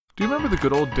Do you remember the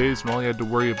good old days when all you had to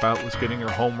worry about was getting your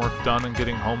homework done and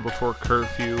getting home before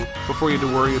curfew, before you had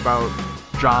to worry about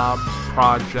jobs,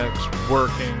 projects,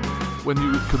 working, when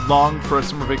you could long for a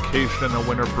summer vacation and a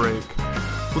winter break?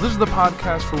 Well, this is the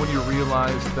podcast for when you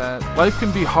realize that life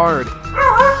can be hard.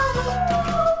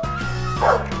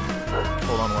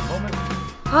 Hold on one moment.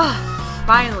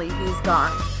 Finally, he's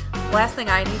gone. Last thing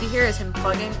I need to hear is him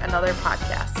plugging another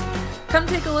podcast. Come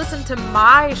take a listen to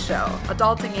my show,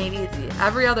 Adulting Ain't Easy,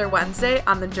 every other Wednesday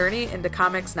on the Journey into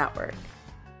Comics Network.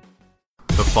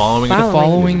 The following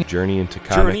is a Journey into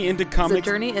Comics. Journey into It's a Comics.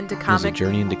 Journey into Comics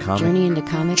Journey into Comics. Journey into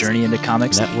Comics. Journey into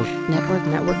Comics Network.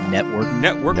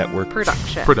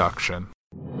 production.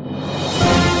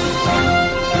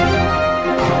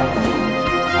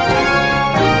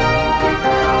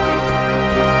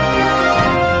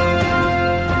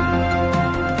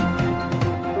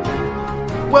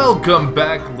 Welcome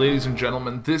back, ladies and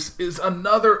gentlemen. This is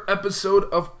another episode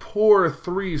of Poor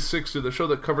 360, the show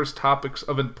that covers topics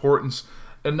of importance,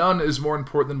 and none is more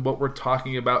important than what we're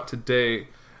talking about today.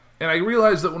 And I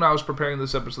realized that when I was preparing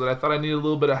this episode that I thought I needed a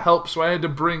little bit of help, so I had to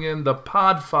bring in the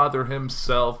podfather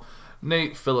himself,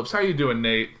 Nate Phillips. How you doing,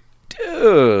 Nate?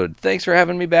 Dude, thanks for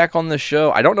having me back on the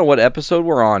show. I don't know what episode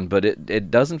we're on, but it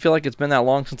doesn't feel like it's been that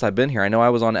long since I've been here. I know I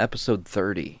was on episode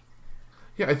 30.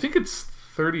 Yeah, I think it's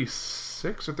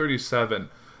 36 or 37.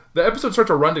 The episodes start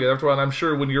to run together after a while, and I'm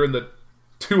sure when you're in the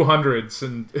 200s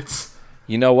and it's...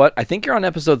 You know what? I think you're on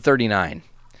episode 39.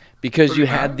 Because 39? you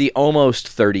had the almost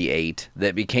 38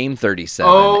 that became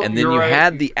 37, and then you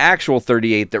had the actual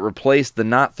 38 that replaced the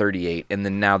not 38, and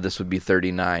then now this would be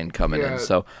 39 coming in.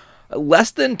 So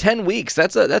less than 10 weeks.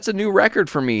 That's a new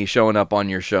record for me showing up on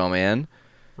your show, man.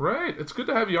 Right. It's good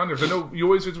to have you on here. I know you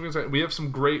always say we have some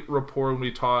great rapport when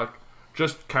we talk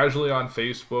just casually on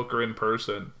Facebook or in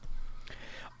person.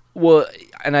 Well,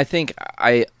 and I think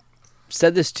I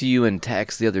said this to you in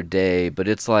text the other day, but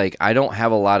it's like I don't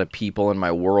have a lot of people in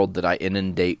my world that I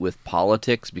inundate with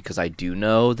politics because I do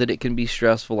know that it can be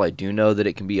stressful. I do know that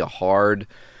it can be a hard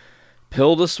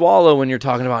pill to swallow when you're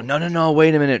talking about, no,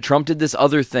 wait a minute, Trump did this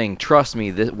other thing. Trust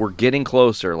me, we're getting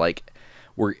closer. Like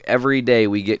every day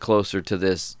we get closer to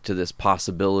this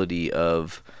possibility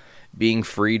of being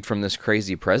freed from this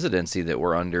crazy presidency that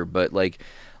we're under. But like,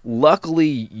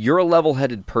 luckily, you're a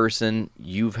level-headed person.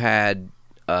 You've had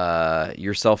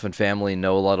yourself and family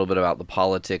know a little bit about the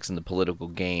politics and the political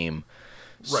game.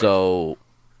 Right. So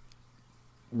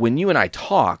when you and I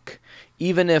talk,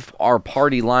 even if our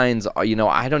party lines are,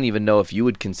 I don't even know if you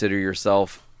would consider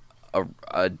yourself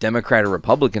a Democrat or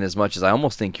Republican as much as I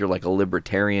almost think you're like a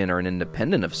libertarian or an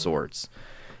independent of sorts.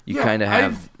 You kind of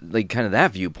have kind of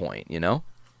that viewpoint,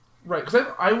 Right, because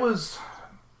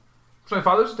so my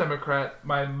father's a Democrat.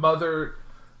 My mother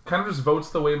kind of just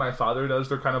votes the way my father does.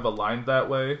 They're kind of aligned that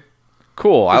way.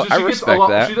 Cool, I respect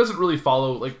that. She doesn't really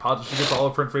follow politics. She gets all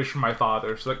of her information from my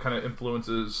father, so that kind of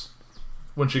influences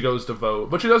when she goes to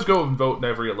vote. But she does go and vote in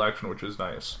every election, which is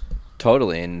nice.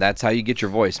 Totally, and that's how you get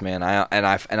your voice, man.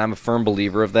 I'm a firm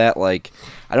believer of that. Like,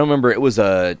 I don't remember, it was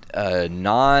a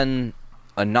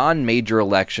non-major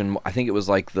election. I think it was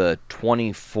like the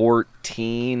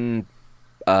 2014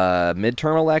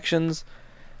 midterm elections.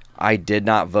 I did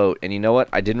not vote, and you know what?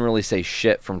 I didn't really say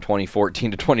shit from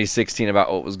 2014 to 2016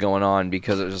 about what was going on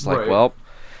because it was just like, well,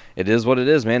 it is what it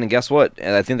is, man. And guess what?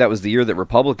 And I think that was the year that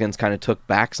Republicans kind of took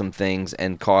back some things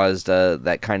and caused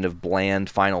that kind of bland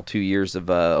final 2 years of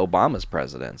Obama's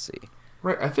presidency.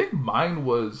 Right. I think mine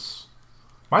was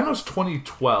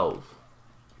 2012.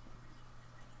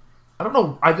 I don't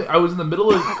know. I was in the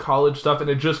middle of college stuff, and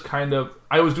it just kind of...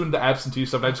 I was doing the absentee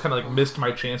stuff, and I just kind of missed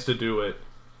my chance to do it.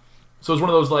 So it was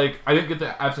one of those, I didn't get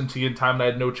the absentee in time, and I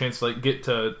had no chance to, get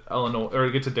to Illinois, or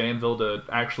get to Danville to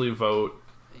actually vote.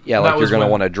 Yeah, and you're going to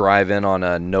want to drive in on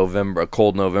a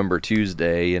cold November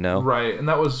Tuesday, Right, and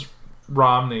that was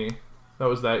Romney. That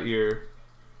was that year.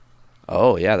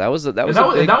 Oh, yeah, that was a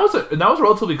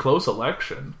relatively close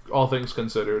election, all things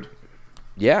considered.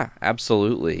 Yeah,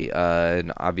 absolutely.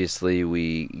 And obviously,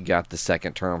 we got the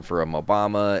second term for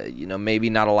Obama. Maybe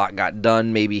not a lot got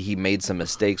done. Maybe he made some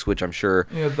mistakes, which I'm sure.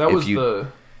 Yeah, that was the.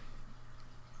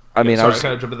 I mean, I was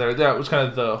kind of jumping there. That was kind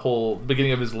of the whole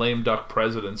beginning of his lame duck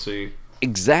presidency.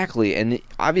 Exactly, and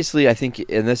obviously, I think,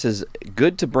 and this is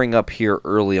good to bring up here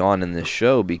early on in this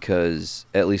show because,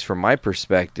 at least from my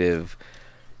perspective,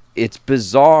 it's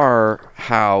bizarre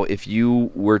how if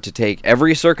you were to take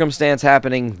every circumstance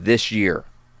happening this year,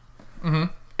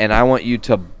 and I want you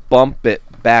to bump it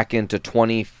back into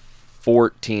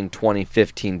 2014,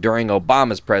 2015 during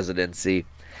Obama's presidency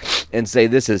and say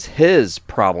this is his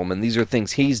problem and these are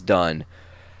things he's done,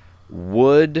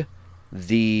 would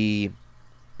the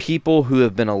people who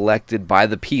have been elected by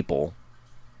the people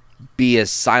be as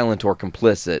silent or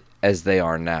complicit as they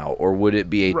are now? Or would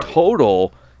it be a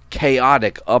total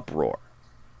chaotic uproar?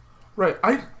 Right.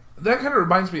 That kind of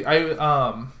reminds me. There's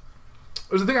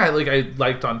a thing I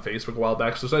liked on Facebook a while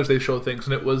back. So sometimes they show things,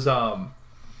 and it was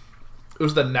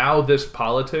the Now This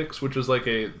Politics, which is like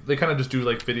they kind of just do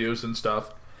like videos and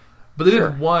stuff. But they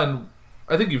did one.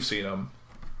 I think you've seen them.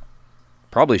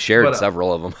 Probably shared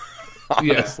several of them.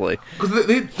 Honestly, because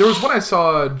there was one I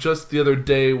saw just the other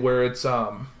day where it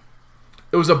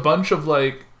was a bunch of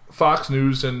like Fox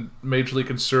News and majorly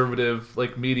conservative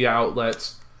like media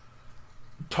outlets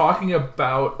talking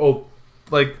about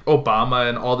Obama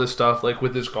and all this stuff, like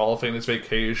with his golfing, his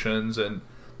vacations, and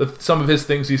some of his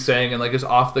things he's saying, and like his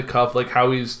off the cuff, like how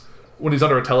when he's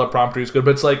under a teleprompter he's good,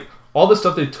 but it's like all the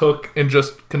stuff they took and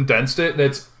just condensed it, and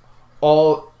it's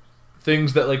all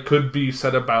things that like could be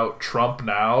said about Trump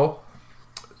now.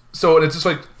 So, and it's just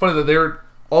like funny that they're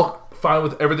all fine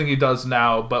with everything he does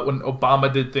now, but when Obama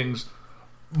did things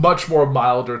much more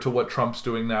milder to what Trump's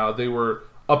doing now, they were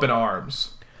up in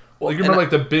arms. Well, like, you remember, like,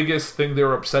 the biggest thing they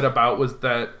were upset about was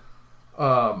that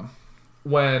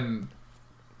when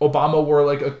Obama wore,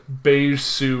 like, a beige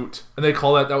suit, and they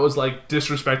call that was, like,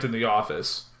 disrespecting the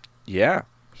office. Yeah.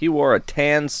 He wore a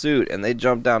tan suit, and they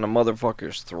jumped down a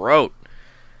motherfucker's throat.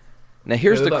 Now,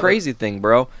 here's the crazy thing,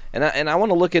 bro. And I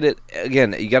want to look at it,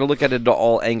 again, you got to look at it to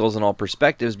all angles and all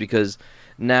perspectives, because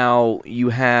now you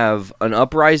have an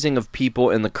uprising of people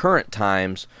in the current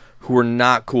times who are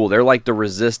not cool. They're like the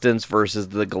Resistance versus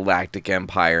the Galactic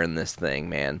Empire in this thing,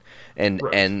 man. And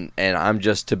I'm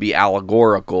just, to be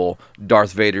allegorical,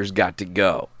 Darth Vader's got to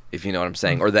go, if you know what I'm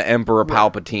saying. Or the Emperor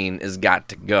Palpatine has got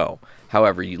to go,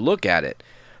 however you look at it.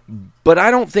 But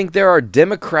I don't think there are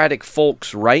Democratic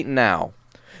folks right now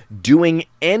doing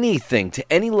anything to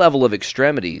any level of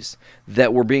extremities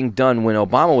that were being done when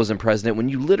Obama was in president, when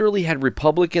you literally had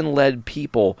Republican-led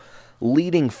people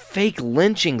leading fake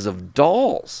lynchings of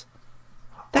dolls.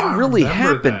 That really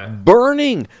happened. That.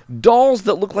 Burning dolls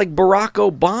that look like Barack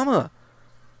Obama.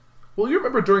 Well, you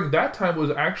remember during that time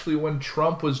was actually when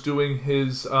Trump was doing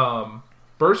his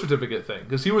birth certificate thing.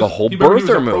 Because he was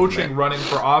approaching movement. Running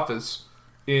for office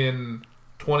in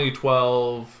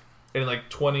 2012 and like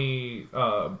 2010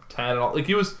 and all. Like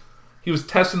he was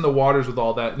testing the waters with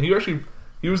all that, and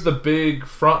he was the big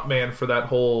front man for that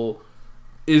whole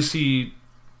is he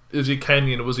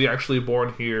Kenyan? Was he actually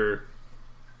born here?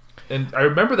 And I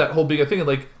remember that whole big thing,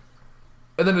 like,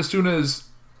 and then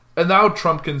and now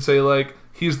Trump can say like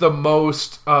he's the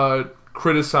most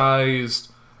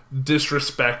criticized,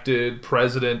 disrespected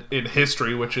president in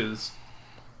history, which is,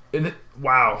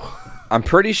 wow. I'm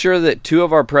pretty sure that 2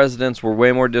 of our presidents were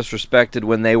way more disrespected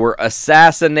when they were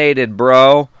assassinated,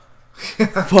 bro.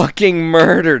 Fucking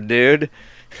murdered, dude.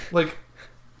 Like,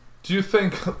 do you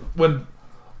think when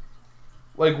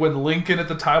Lincoln at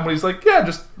the time, when he's like, yeah,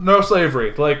 just no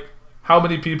slavery, like, how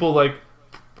many people, like,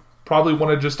 probably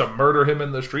wanted just to murder him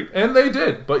in the street? And they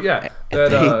did, but yeah.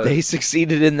 They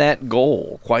succeeded in that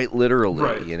goal, quite literally,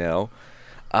 right. You know?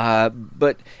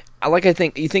 But I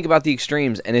think you think about the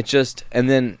extremes, and and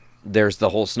then there's the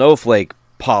whole snowflake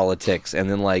politics, and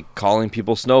then like calling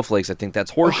people snowflakes. I think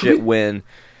that's horseshit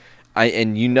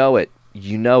and you know it,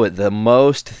 the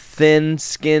most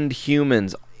thin-skinned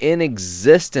humans in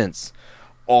existence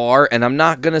are, and I'm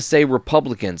not going to say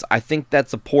Republicans. I think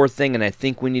that's a poor thing, and I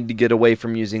think we need to get away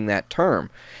from using that term.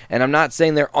 And I'm not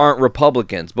saying there aren't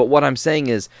Republicans, but what I'm saying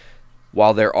is,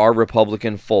 while there are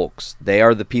Republican folks, they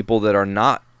are the people that are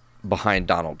not behind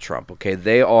Donald Trump, okay?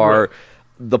 They are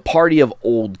the party of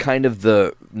old, kind of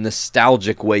the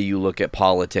nostalgic way you look at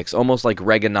politics, almost like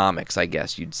Reaganomics, I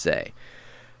guess you'd say.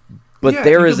 But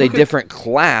there is a different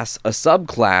class, a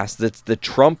subclass, that's the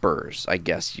Trumpers, I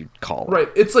guess you'd call it. Right.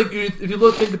 It's like, if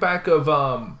you think back of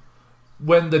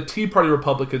when the Tea Party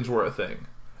Republicans were a thing.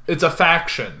 It's a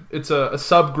faction. It's a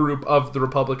subgroup of the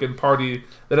Republican Party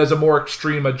that has a more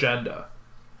extreme agenda.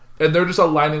 And they're just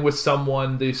aligning with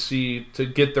someone they see to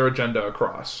get their agenda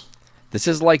across. This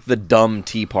is like the dumb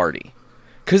Tea Party.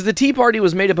 Because the Tea Party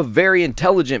was made up of very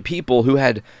intelligent people who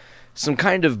had some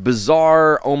kind of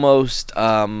bizarre, almost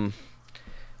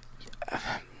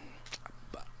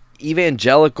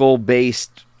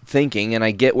evangelical-based thinking, and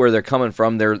I get where they're coming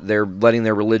from. They're letting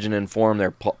their religion inform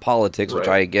their politics, which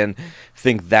I, again,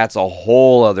 think that's a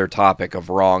whole other topic of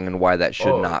wrong and why that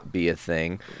should not be a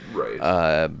thing.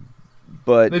 Right.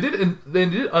 But they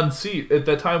did unseat at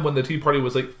that time when the Tea Party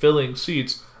was like filling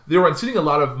seats. They were unseating a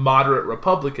lot of moderate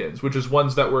Republicans, which is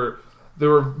ones that were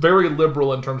very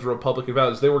liberal in terms of Republican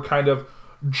values. They were kind of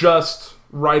just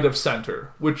right of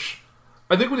center, which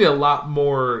I think we need a lot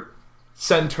more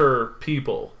center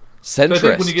people.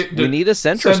 Centrist. We need a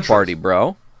centrist party,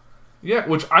 bro. Yeah,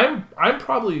 which I'm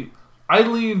probably... I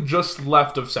lean just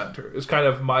left of center is kind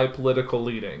of my political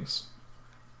leanings.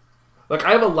 Like,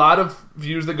 I have a lot of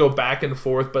views that go back and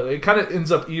forth, but it kind of ends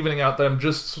up evening out that I'm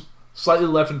just slightly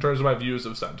left in terms of my views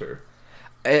of center.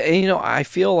 And, I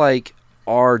feel like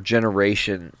our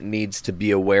generation needs to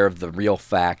be aware of the real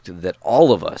fact that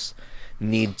all of us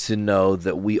need to know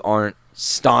that we aren't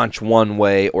staunch one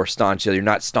way or staunch the other. You're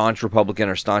not staunch Republican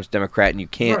or staunch Democrat, and you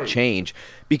can't change.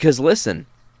 Because, listen...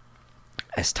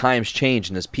 As times change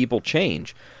and as people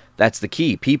change, that's the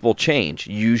key. People change.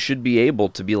 You should be able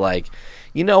to be like,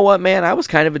 you know what, man, I was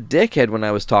kind of a dickhead when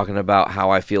I was talking about how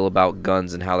I feel about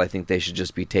guns and how I think they should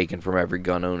just be taken from every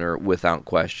gun owner without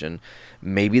question.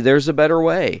 Maybe there's a better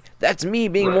way. That's me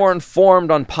being more informed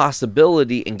on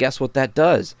possibility, and guess what that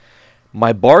does?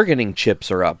 My bargaining chips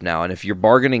are up now, and if you're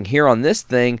bargaining here on this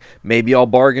thing, maybe I'll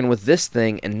bargain with this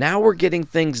thing, and now we're getting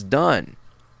things done.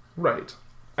 Right.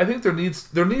 I think there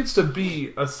needs to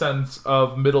be a sense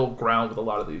of middle ground with a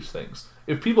lot of these things.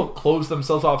 If people close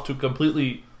themselves off to a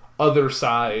completely other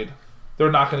side,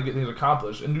 they're not going to get things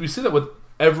accomplished. And we see that with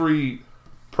every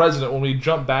president when we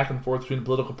jump back and forth between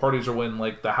political parties, or when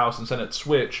like the House and Senate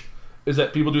switch, is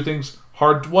that people do things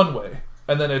hard one way,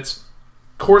 and then it's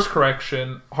course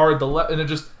correction hard the left, and it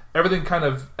just everything kind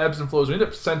of ebbs and flows. We end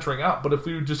up centering out. But if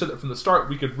we just did it from the start,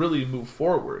 we could really move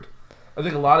forward. I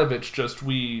think a lot of it's just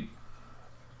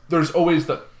there's always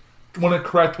want to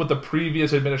correct what the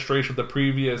previous administration, the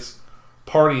previous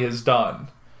party has done.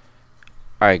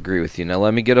 I agree with you. Now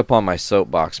let me get up on my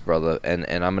soapbox, brother, and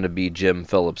I'm going to be Jim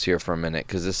Phillips here for a minute,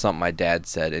 because this is something my dad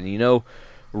said. And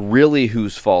really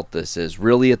whose fault this is,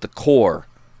 really at the core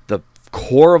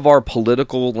of our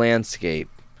political landscape,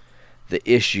 the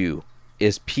issue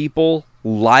is people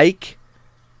like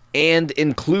and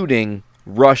including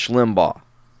Rush Limbaugh.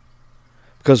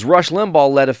 Because Rush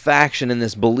Limbaugh led a faction in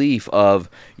this belief of,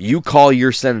 you call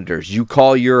your senators, you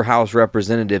call your House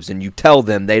representatives, and you tell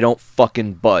them they don't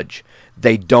fucking budge.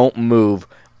 They don't move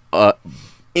an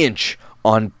inch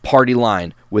on party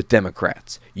line with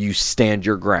Democrats. You stand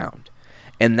your ground.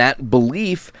 And that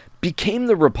belief became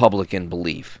the Republican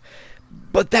belief.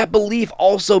 But that belief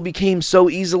also became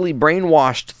so easily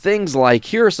brainwashed. Things like,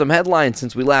 here are some headlines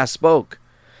since we last spoke.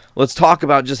 Let's talk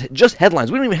about just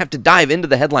headlines. We don't even have to dive into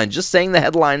the headlines. Just saying the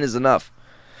headline is enough.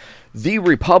 The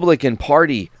Republican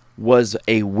Party was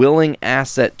a willing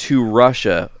asset to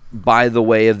Russia by the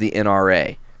way of the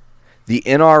NRA. The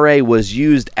NRA was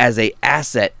used as an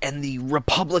asset, and the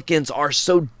Republicans are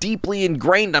so deeply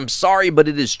ingrained. I'm sorry, but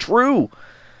it is true.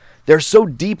 They're so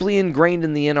deeply ingrained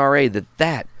in the NRA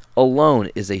that alone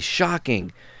is a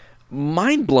shocking,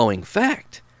 mind-blowing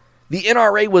fact. The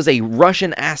NRA was a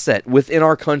Russian asset within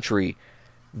our country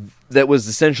that was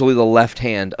essentially the left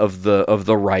hand of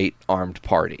the right armed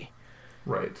party.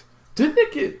 Right. Didn't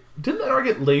the NRA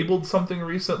get labeled something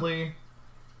recently?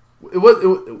 It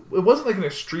wasn't like an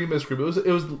extremist group.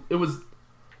 It was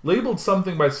labeled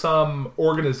something by some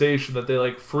organization that they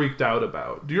like freaked out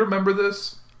about. Do you remember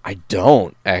this? I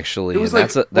don't actually. It was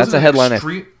like, that's a headline.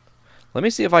 Let me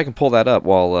see if I can pull that up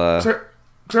while. Because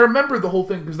I remember the whole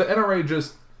thing, because the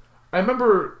NRA I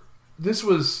remember this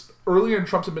was earlier in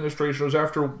Trump's administration. It was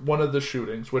after one of the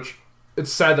shootings, which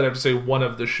it's sad that I have to say one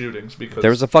of the shootings, because... There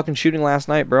was a fucking shooting last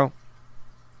night, bro.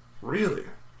 Really?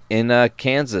 In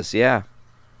Kansas, yeah.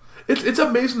 It's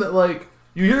amazing that, like,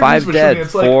 you hear 5 news dead, shooting,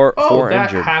 it's four that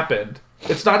injured. Happened.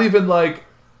 It's not even, like,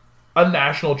 a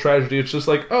national tragedy. It's just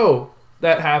like, oh,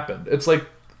 that happened. It's like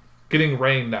getting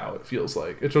rain now, it feels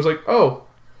like. It's just like, oh...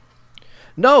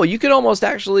 No, you could almost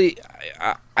actually...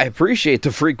 I appreciate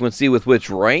the frequency with which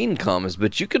rain comes,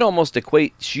 but you could almost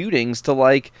equate shootings to,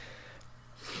 like,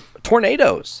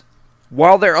 tornadoes.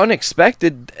 While they're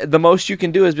unexpected, the most you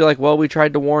can do is be like, well, we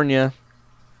tried to warn you.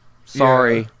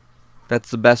 Sorry. Yeah.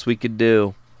 That's the best we could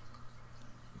do.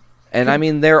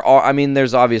 And,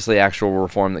 there's obviously actual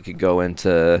reform that could go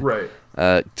into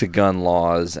to gun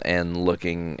laws and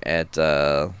looking at...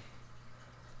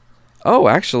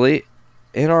 actually...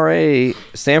 NRA,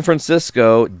 San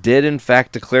Francisco did in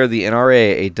fact declare the NRA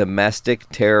a domestic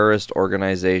terrorist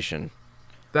organization.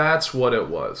 That's what it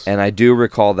was. And I do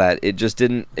recall that. It just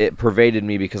didn't, it pervaded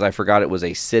me because I forgot it was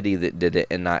a city that did it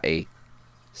and not a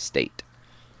state.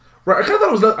 Right, I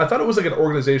thought it was like an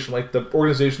organization, like the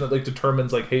organization that like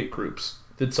determines like hate groups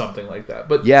did something like that.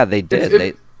 But yeah, they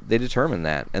did. They determined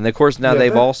that. And of course now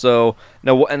they've also...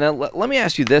 Now, and let me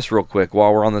ask you this real quick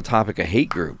while we're on the topic of hate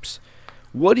groups.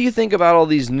 What do you think about all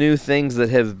these new things that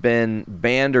have been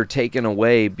banned or taken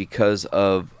away because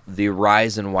of the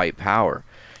rise in white power?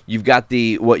 You've got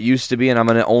what used to be, and I'm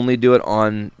going to only do it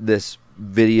on this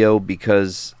video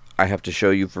because I have to show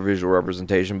you for visual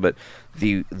representation, but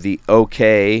the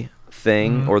OK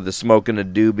thing, or the smoking a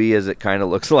doobie, as it kind of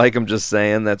looks like, I'm just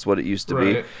saying, that's what it used to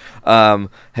be,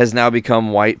 has now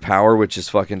become white power, which is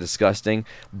fucking disgusting.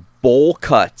 Bowl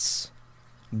cuts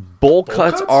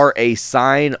are a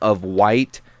sign of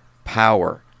white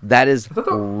power. That is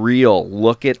real.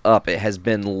 Look it up. It has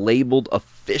been labeled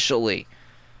officially.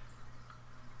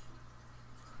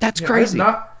 That's crazy.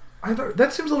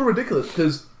 That seems a little ridiculous,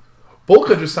 because bowl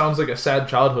cut just sounds like a sad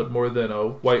childhood more than a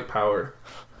white power.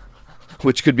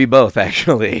 Which could be both,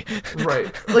 actually.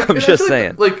 Right. I'm just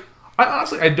saying.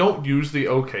 I don't use the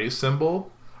OK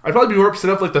symbol. I'd probably be more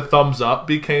upset if the thumbs up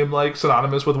became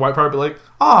synonymous with white power. But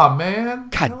aw, man.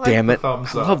 God damn it! I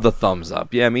love the thumbs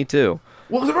up. Yeah, me too.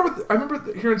 Well, I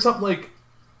remember hearing something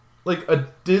like a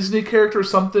Disney character or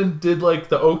something did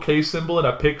the OK symbol in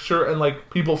a picture, and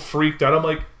people freaked out. I'm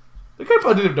like, the guy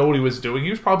probably didn't know what he was doing. He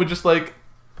was probably just everything's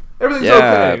okay.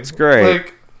 Yeah, it's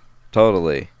great.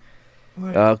 Totally.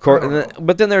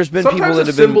 But then there's been people that have been. Sometimes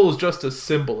a symbol is just a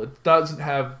symbol. It doesn't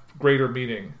have greater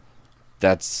meaning.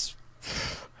 That's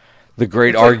the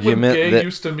great argument. When gay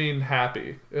used to mean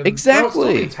happy. And exactly. It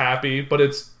still means happy, but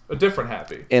it's a different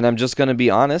happy. And I'm just going to be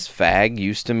honest. Fag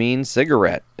used to mean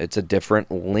cigarette. It's a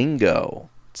different lingo.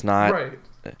 It's not right.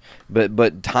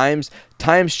 But times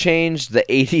changed. The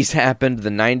 80s happened.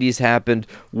 The 90s happened.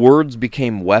 Words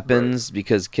became weapons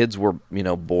because kids were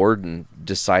bored and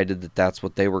decided that that's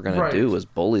what they were going to do, was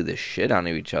bully the shit out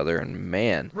of each other. And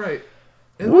man, right.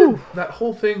 And that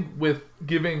whole thing with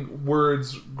giving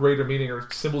words greater meaning or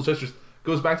symbols, gestures,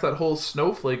 goes back to that whole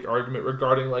snowflake argument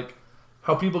regarding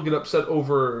how people get upset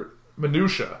over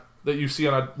minutia that you see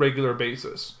on a regular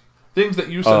basis. Things that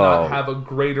used to not have a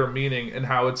greater meaning, and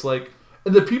how it's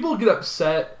and the people get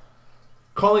upset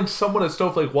calling someone a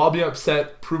snowflake while being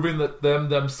upset, proving that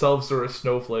themselves are a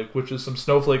snowflake, which is some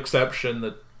snowflakeception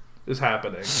that is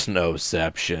happening.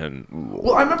 Snowception.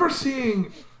 Well, I remember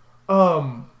seeing,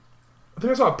 I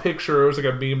think I saw a picture. It was a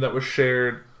meme that was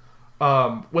shared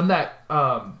when that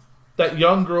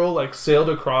young girl sailed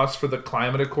across for the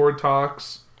climate accord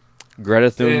talks.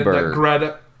 Greta Thunberg. And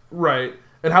Greta, right?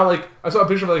 And how I saw a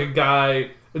picture of a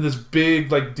guy in this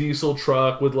big diesel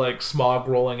truck with smog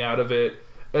rolling out of it,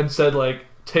 and said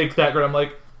take that, Greta. I'm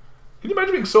like, can you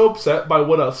imagine being so upset by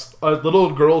what a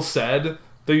little girl said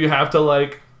that you have to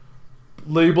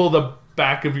label the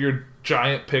back of your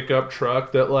giant pickup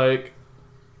truck that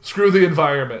screw the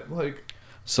environment?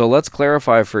 So let's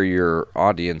clarify for your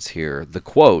audience here. The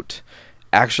quote,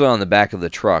 actually on the back of the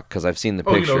truck, because I've seen the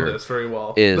picture, you know this very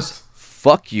well, is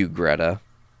 "Fuck you, Greta."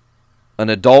 An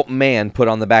adult man put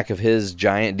on the back of his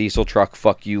giant diesel truck,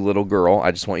 "Fuck you, little girl." I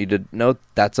just want you to know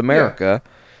that's America.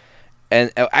 Yeah.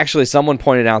 And actually, someone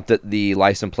pointed out that the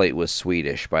license plate was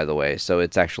Swedish, by the way. So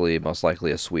it's actually most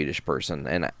likely a Swedish person.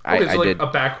 And I did a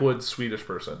backwoods Swedish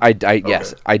person.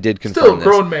 Yes, I did confirm. Still a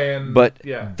grown man, but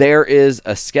there is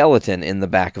a skeleton in the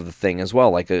back of the thing as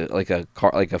well, like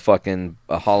a fucking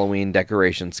Halloween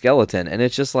decoration skeleton. And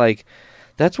it's just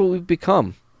that's what we've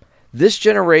become. This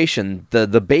generation,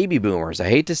 the baby boomers, I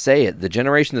hate to say it, the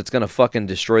generation that's going to fucking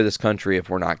destroy this country if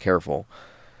we're not careful.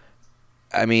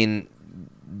 I mean,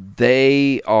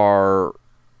 they are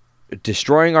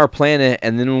destroying our planet,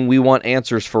 and then when we want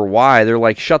answers for why, they're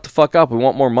like, shut the fuck up, we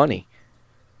want more money.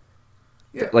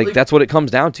 Yeah, that's what it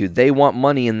comes down to. They want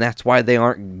money, and that's why they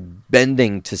aren't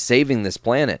bending to saving this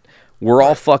planet. We're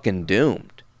all fucking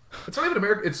doomed. It's not even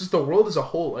America, it's just the world as a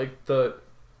whole.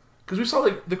 Because we saw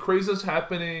the craziness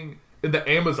happening in the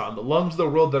Amazon, the lungs of the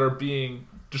world that are being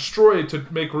destroyed to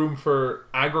make room for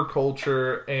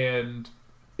agriculture and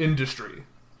industry.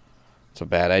 It's a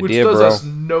bad idea, bro. Which does us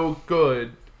no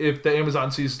good if the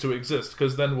Amazon ceases to exist,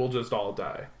 because then we'll just all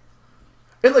die.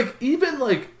 And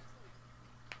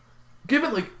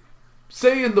given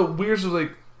say in the weirs of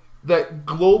that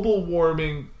global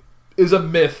warming is a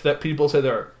myth that people say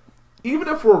there are. Even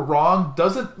if we're wrong,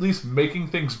 doesn't at least making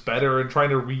things better and trying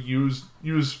to use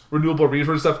renewable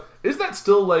resource stuff, isn't that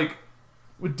still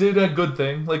did a good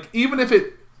thing? Even if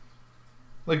it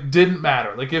didn't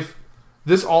matter, if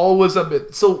this all was a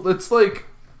bit, so it's I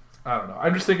don't know.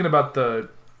 I'm just thinking about the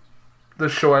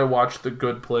show I watched, The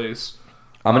Good Place.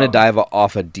 I'm gonna dive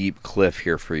off a deep cliff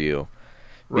here for you.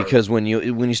 Right. Because when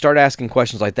you start asking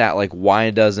questions like that, why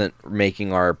doesn't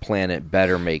making our planet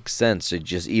better make sense? It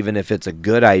just, even if it's a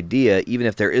good idea, even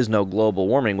if there is no global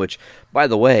warming, which, by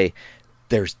the way,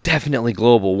 there's definitely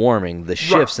global warming. The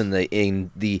shifts in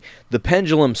the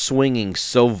pendulum swinging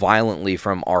so violently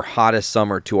from our hottest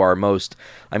summer to our most.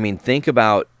 I mean, think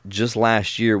about just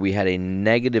last year we had a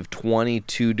negative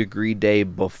 22 degree day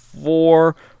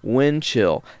before wind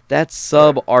chill. That's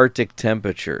subarctic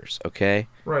temperatures, okay?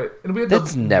 Right, and we had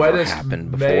That's the never wettest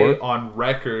happened May before. on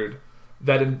record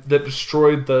that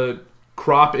destroyed the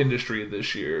crop industry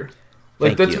this year.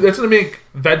 Like Thank you. that's going to make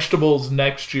vegetables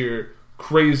next year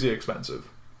crazy expensive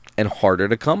And harder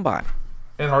to come by.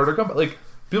 and harder to come by. Like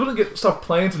people didn't get stuff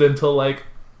planted until like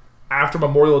after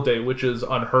Memorial Day, which is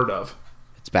unheard of.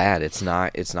 It's bad. It's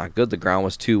not good. The ground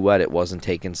was too wet. It wasn't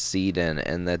taking seed in,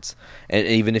 and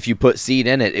even if you put seed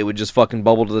in it, it would just fucking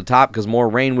bubble to the top because more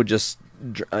rain would just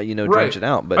drench it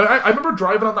out. But I remember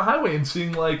driving on the highway and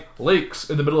seeing like lakes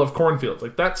in the middle of cornfields.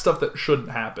 Like that's stuff that shouldn't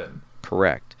happen.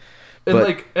 correct. And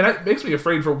But- and it makes me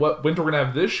afraid for what winter we're gonna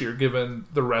have this year, given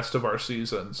the rest of our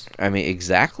seasons. I mean,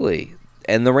 exactly.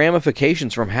 And the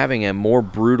ramifications from having a more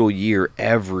brutal year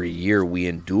every year we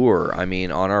endure, I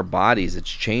mean, on our bodies, it's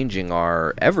changing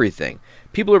our everything.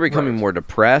 People are becoming Right. more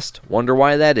depressed. Wonder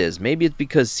why that is. Maybe it's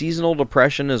because seasonal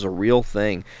depression is a real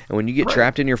thing. And when you get Right.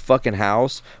 trapped in your fucking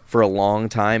house for a long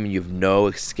time and you have no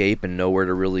escape and nowhere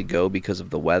to really go because of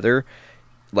the weather,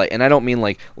 and I don't mean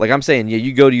like I'm saying, yeah,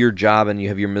 you go to your job and you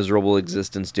have your miserable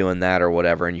existence doing that or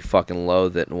whatever and you fucking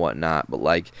loathe it and whatnot. But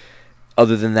like,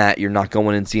 other than that, you're not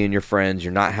going and seeing your friends.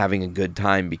 You're not having a good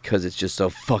time because it's just so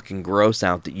fucking gross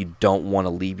out that you don't want to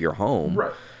leave your home.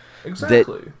 Right.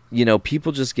 Exactly. That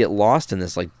people just get lost in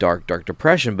this like dark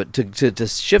depression. But to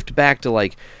shift back to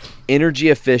like energy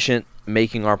efficient,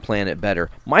 making our planet better,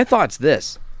 my thought's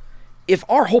this: if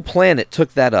our whole planet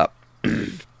took that up,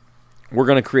 we're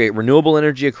going to create renewable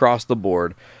energy across the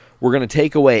board. We're going to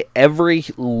take away every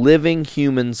living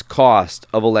human's cost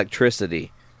of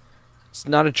electricity. It's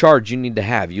not a charge you need to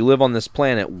have. You live on this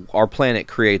planet. Our planet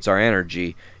creates our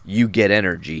energy. You get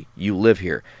energy. You live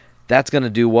here. That's going to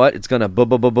do what? It's going to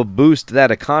boost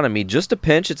that economy just a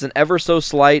pinch. It's an ever so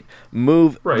slight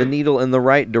move the Right. needle in the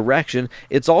right direction.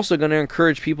 It's also going to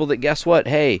encourage people that, guess what?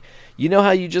 Hey, you know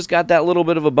how you just got that little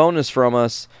bit of a bonus from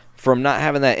us from not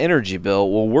having that energy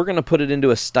bill? Well, we're going to put it into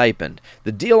a stipend.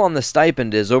 The deal on the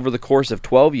stipend is over the course of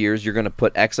 12 years, you're going to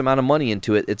put X amount of money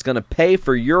into it. It's going to pay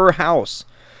for your house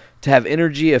to have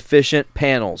energy efficient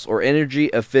panels or energy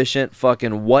efficient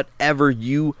fucking whatever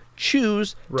you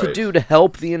choose to Right. do to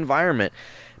help the environment.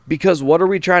 Because what are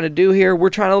we trying to do here? We're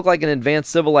trying to look like an advanced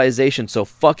civilization so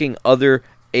fucking other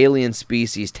alien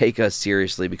species take us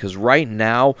seriously, because right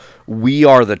now we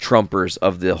are the Trumpers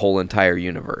of the whole entire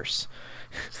universe.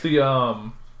 It's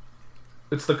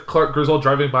the Clark Griswold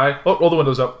driving by. Oh, roll the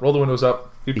windows up. Roll the windows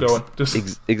up. Keep going.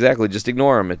 Exactly. Just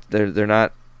ignore them. They're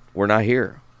not. We're not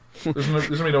here. There's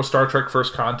gonna be no Star Trek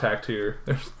First Contact here.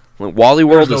 Wally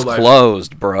World no is life.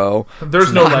 closed, bro.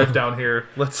 There's no life down here.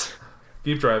 Let's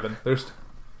keep driving. There's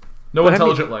no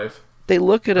intelligent life. They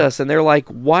look at us and they're like,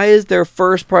 why is their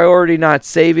first priority not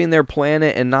saving their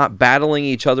planet and not battling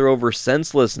each other over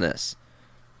senselessness?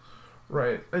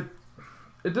 Right.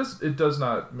 It does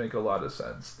not make a lot of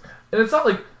sense. And it's not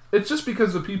like it's just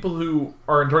because the people who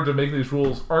are in charge of making these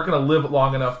rules aren't going to live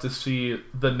long enough to see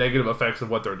the negative effects of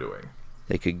what they're doing.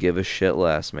 They could give a shit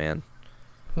less, man.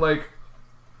 Like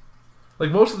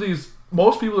most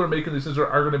people that are making these things are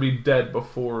going to be dead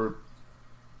before.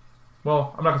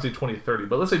 Well, I'm not going to say 2030,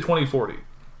 but let's say 2040.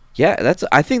 Yeah,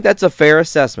 I think that's a fair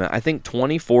assessment. I think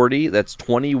 2040, that's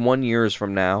 21 years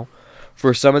from now.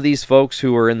 For some of these folks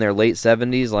who are in their late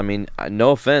 70s, I mean,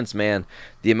 no offense, man.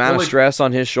 The amount of stress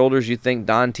on his shoulders, you think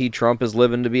Don T. Trump is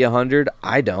living to be 100?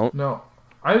 I don't. No.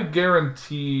 I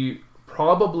guarantee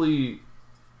probably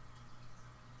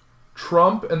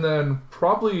Trump and then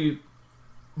probably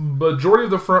majority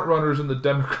of the front runners in the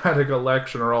Democratic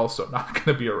election are also not going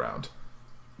to be around.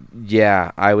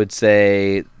 Yeah, I would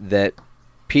say that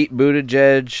Pete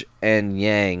Buttigieg and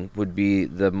Yang would be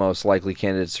the most likely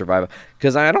candidates to survive.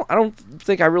 Because I don't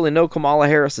think I really know Kamala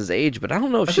Harris's age, but I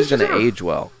don't know if she's going to age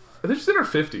well. I think she's in her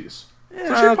 50s. So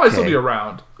she'll probably still be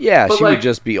around. Yeah, But she would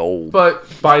just be old. But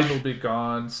Biden will be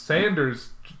gone. Sanders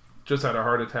just had a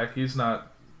heart attack. He's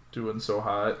not doing so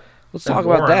hot. Let's And talk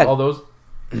about Warren, that. All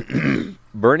those.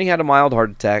 Bernie had a mild heart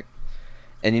attack.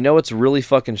 And you know what's really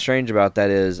fucking strange about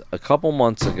that is a couple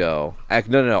months ago.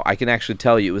 No, I can actually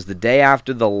tell you. It was the day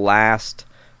after the last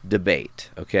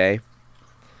debate, okay?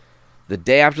 The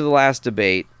day after the last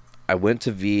debate, I went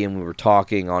to V and we were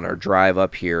talking on our drive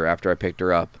up here after I picked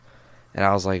her up. And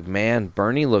I was like, man,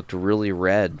 Bernie looked really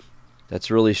red. That's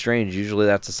really strange. Usually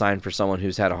that's a sign for someone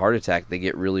who's had a heart attack. They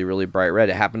get really, really bright red.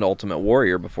 It happened to Ultimate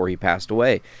Warrior before he passed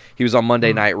away. He was on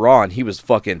Monday Night Raw, and he was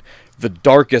fucking the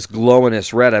darkest,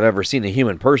 glowingest red I've ever seen a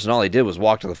human person. All he did was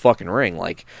walk to the fucking ring.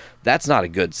 Like, that's not a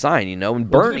good sign, you know?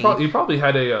 And Bernie... He probably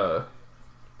had a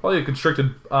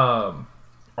constricted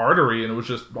artery, and it was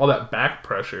just all that back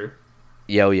pressure.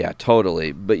 Yeah,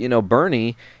 totally. But, you know,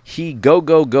 Bernie, he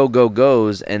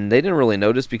goes, and they didn't really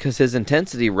notice because his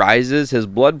intensity rises, his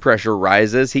blood pressure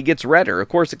rises, he gets redder. Of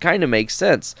course, it kind of makes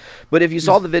sense. But if you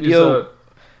saw the video,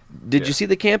 did you see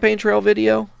the campaign trail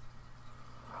video?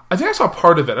 I think I saw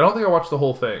part of it. I don't think I watched the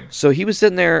whole thing. So he was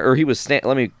sitting there, or he was standing,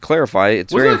 let me clarify,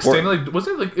 it's very important.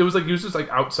 He was just like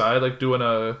outside, like doing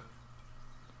a...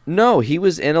 No, he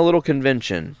was in a little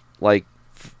convention, like,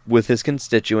 with his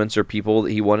constituents or people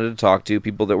that he wanted to talk to,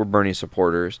 people that were Bernie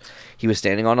supporters. He was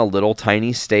standing on a little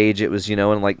tiny stage. It was, you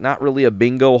know, in like not really a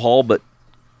bingo hall, but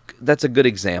that's a good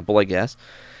example, I guess.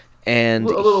 And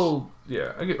I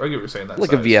get what you're saying. That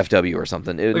like size. a VFW or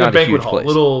something, like not a banquet huge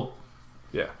hall, place.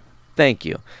 Yeah. Thank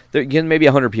you. There, again, maybe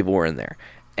 100 people were in there.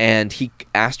 And he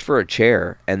asked for a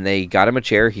chair, and they got him a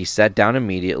chair. He sat down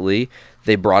immediately.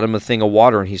 They brought him a thing of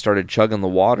water, and he started chugging the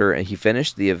water, and he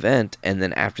finished the event. And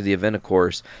then after the event, of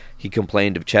course, he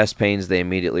complained of chest pains. They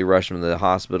immediately rushed him to the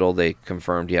hospital. They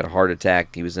confirmed he had a heart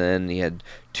attack. He was in. He had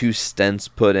 2 stents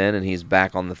put in, and he's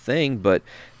back on the thing. But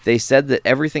they said that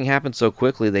everything happened so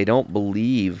quickly, they don't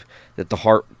believe that the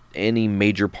heart, any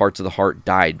major parts of the heart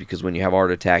died, because when you have a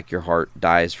heart attack, your heart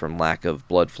dies from lack of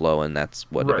blood flow, and that's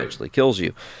what eventually kills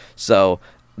you. So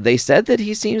they said that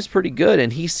he seems pretty good,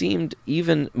 and he seemed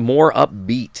even more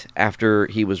upbeat after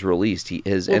he was released.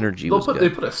 His energy was good. They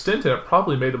put a stint in it,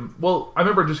 probably made him... Well, I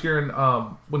remember just hearing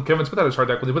when Kevin Smith had his heart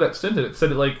attack, when they put that stint in it,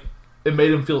 said it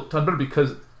made him feel a ton better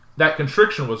because that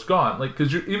constriction was gone. Like,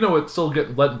 because even though it's still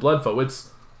getting blood flow, it's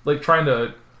like trying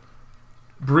to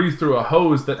breathe through a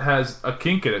hose that has a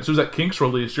kink in it. As soon as that kink's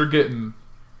released, you're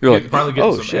finally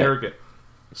getting some air.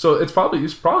 So he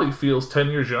probably feels 10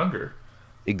 years younger.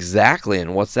 Exactly,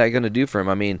 and what's that going to do for him?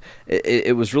 I mean,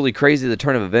 it was really crazy, the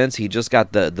turn of events. He just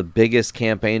got the biggest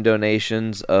campaign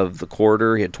donations of the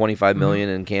quarter. He had $25 million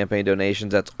in campaign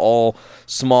donations. That's all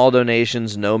small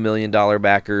donations, no $1 million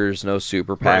backers, no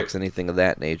super PACs, anything of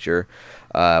that nature.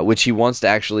 Which he wants to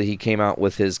actually, he came out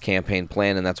with his campaign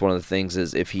plan, and that's one of the things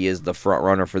is if he is the front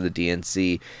runner for the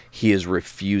DNC, he is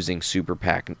refusing super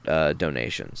PAC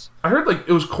donations. I heard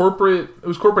it was corporate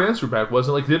and super PAC,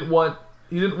 wasn't it? Like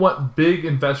he didn't want big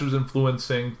investors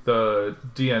influencing the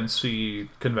DNC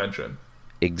convention.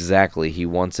 Exactly. He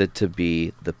wants it to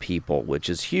be the people, which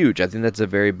is huge. I think that's a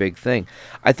very big thing.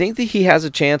 I think that he has a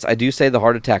chance. I do say the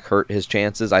heart attack hurt his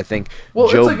chances. I think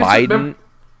Joe Biden...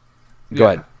 Go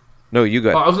ahead. No, you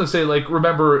go ahead. I was going to say,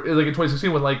 remember, in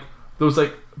 2016 when, those,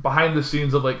 behind the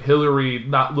scenes of, Hillary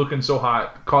not looking so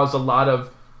hot caused a lot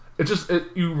of...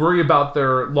 you worry about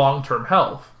their long-term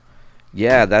health.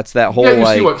 Yeah, that's that whole, you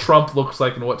see what Trump looks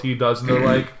like and what he does, and they're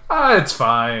like, it's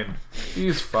fine.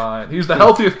 He's fine. He's the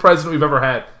healthiest president we've ever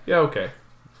had. Yeah, okay.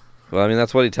 Well, I mean,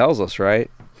 that's what he tells us, right?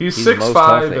 He's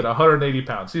 6'5" and 180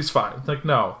 pounds. He's fine.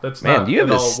 No, that's not. Man, you have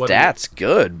the stats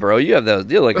good, bro. You have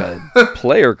you're like a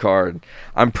player card.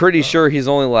 I'm pretty sure he's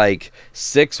only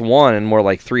 6'1" and more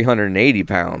like 380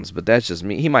 pounds, but that's just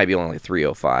me. He might be only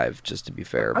 305, just to be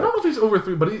fair. I don't know if he's over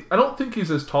 3, but I don't think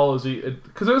he's as tall as he...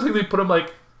 Because I was thinking they put him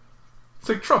it's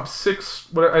like Trump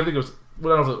 6... Whatever, I think it was...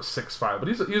 Well, I don't know if it was 6'5", but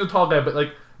he's a tall guy, but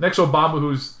next to Obama,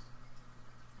 who's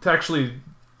actually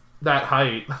that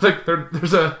height.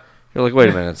 There's a... You're like, wait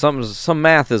a minute, some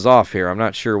math is off here. I'm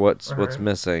not sure what's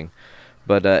missing.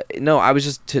 But, no, I was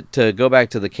just, to go back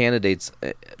to the candidates,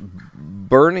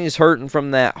 Bernie's hurting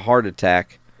from that heart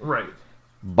attack. Right.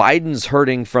 Biden's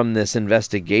hurting from this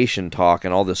investigation talk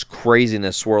and all this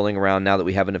craziness swirling around now that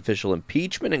we have an official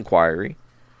impeachment inquiry.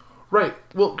 Right.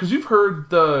 Well, because you've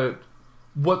heard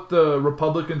what the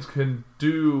Republicans can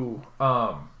do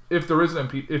if there is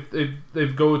if they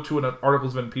go to an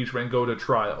articles of impeachment and go to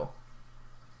trial.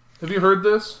 Have you heard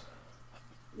this?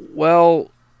 Well,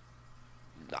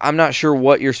 I'm not sure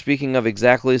what you're speaking of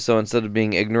exactly, so instead of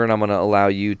being ignorant, I'm going to allow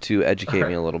you to educate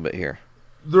me a little bit here.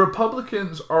 The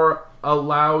Republicans are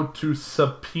allowed to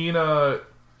subpoena,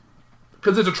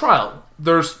 because it's a trial.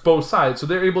 There's both sides, so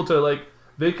they're able to,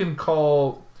 they can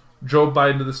call Joe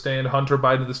Biden to the stand, Hunter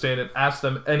Biden to the stand, and ask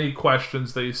them any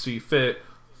questions they see fit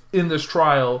in this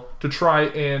trial to try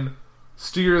and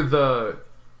steer the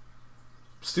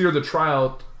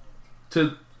trial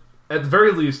to, at the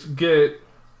very least, get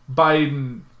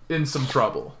Biden in some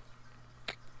trouble.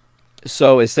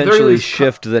 So essentially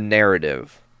shift the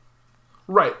narrative.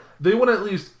 Right. they want to at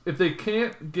least, if they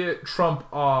can't get Trump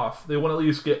off, they want to at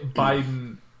least get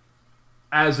Biden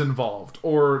as involved,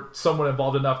 or someone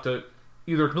involved enough to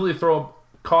either completely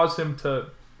cause him to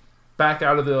back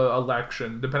out of the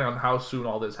election, depending on how soon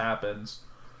all this happens,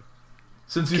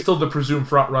 since he's still the presumed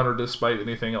front runner despite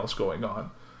anything else going on.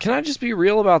 Can I just be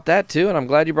real about that too? And I'm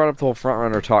glad you brought up the whole front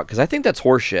runner talk, because I think that's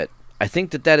horseshit. I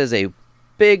think that is a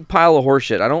big pile of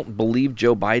horseshit. I don't believe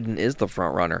Joe Biden is the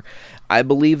front runner. I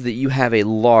believe that you have a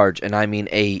large, and I mean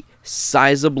a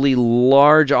sizably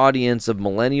large audience of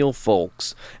millennial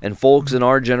folks and folks in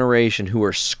our generation who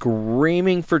are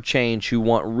screaming for change, who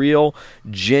want real,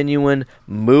 genuine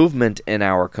movement in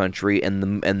our country and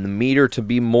the meter to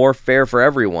be more fair for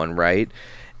everyone, right?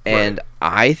 And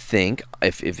I think,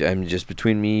 if I'm just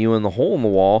between me, you, and the hole in the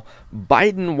wall,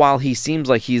 Biden, while he seems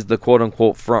like he's the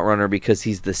quote-unquote front runner because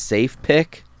he's the safe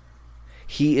pick,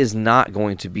 he is not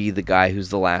going to be the guy who's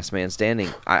the last man standing.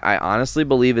 I honestly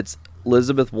believe it's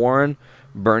Elizabeth Warren,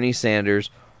 Bernie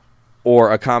Sanders,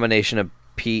 or a combination of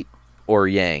Pete or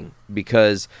Yang.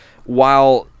 Because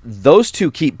while those two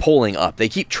keep pulling up, they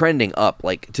keep trending up,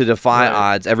 like to defy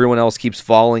odds, everyone else keeps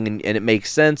falling, and it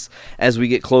makes sense as we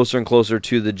get closer and closer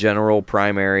to the general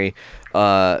primary.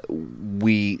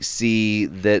 We see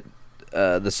that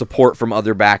the support from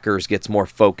other backers gets more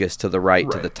focused to the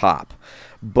right. To the top.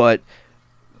 But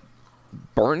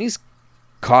Bernie's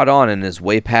caught on and is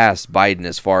way past Biden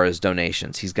as far as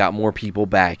donations. He's got more people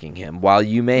backing him. While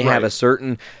you may have a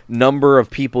certain number of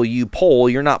people you poll,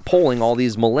 you're not polling all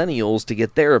these millennials to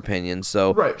get their opinion.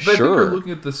 So, but I think you're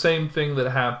looking at the same thing that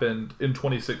happened in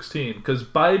 2016, because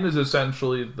Biden is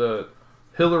essentially the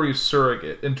Hillary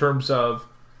surrogate in terms of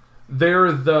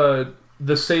they're the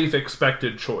safe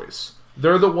expected choice.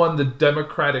 They're the one the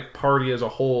Democratic Party as a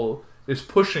whole is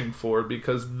pushing for,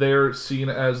 because they're seen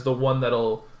as the one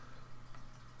that'll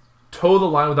toe the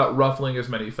line without ruffling as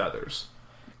many feathers.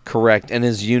 Correct, and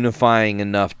is unifying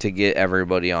enough to get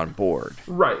everybody on board.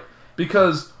 Right,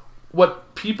 because what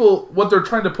they're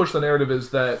trying to push the narrative is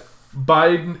that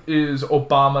Biden is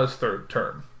Obama's third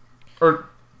term. Or,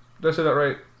 did I say that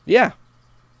right? Yeah.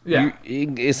 Yeah.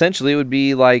 Essentially, it would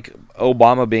be like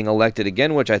Obama being elected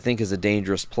again, which I think is a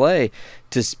dangerous play.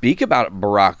 To speak about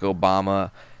Barack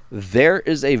Obama, there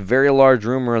is a very large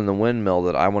rumor in the windmill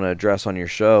that I want to address on your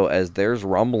show, as there's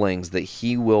rumblings that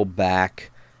he will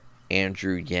back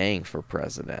Andrew Yang for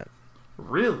president.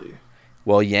 Really?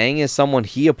 Well, Yang is someone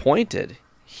he appointed.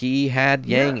 He had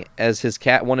Yang as his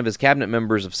one of his cabinet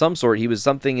members of some sort. He was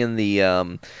something in the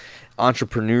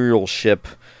entrepreneurship.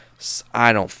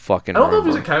 I don't know if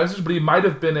he's a cabinet minister, but he might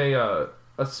have been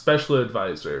a special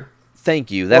advisor.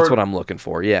 Thank you. That's what I'm looking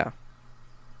for. Yeah.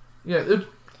 Yeah.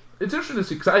 It's interesting to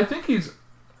see, because I think because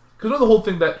the whole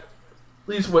thing that, at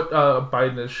least what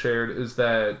Biden has shared, is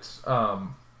that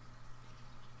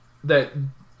that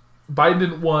Biden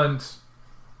didn't want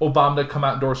Obama to come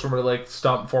out and endorse him or like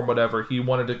stump for him, whatever. He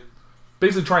wanted to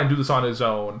basically try and do this on his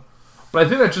own. But I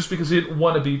think that's just because he didn't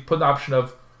want to be put in the option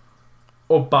of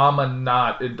Obama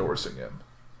not endorsing him.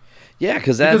 Yeah,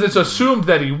 because it's assumed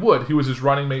that he would. He was his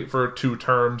running mate for 2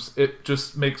 terms. It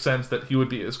just makes sense that he would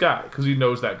be his guy, because he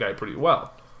knows that guy pretty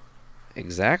well.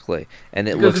 Exactly, and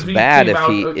it looks bad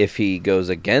if he goes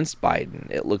against Biden.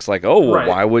 It looks like,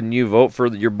 why wouldn't you vote for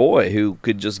your boy who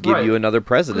could just give you another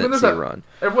presidency run?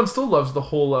 Everyone still loves the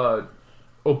whole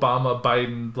Obama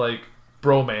Biden like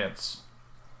bromance,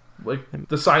 like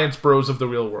the science bros of the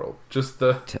real world. Just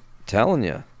telling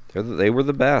you, they were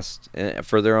the best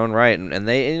for their own right, and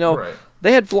they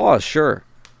they had flaws, sure.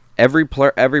 Every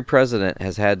president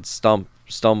has had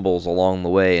stumbles along the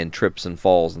way, and trips and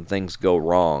falls, and things go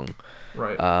wrong.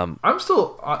 Right. I'm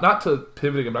still, not to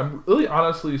pivot again, but I'm really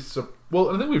honestly,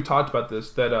 I think we've talked about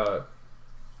this, that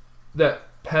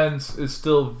Pence is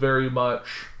still very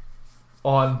much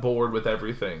on board with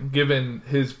everything, given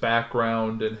his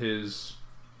background and his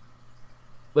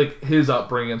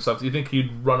upbringing and stuff. Do you think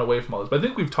he'd run away from all this? But I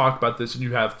think we've talked about this, and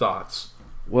you have thoughts.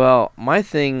 Well, my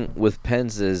thing with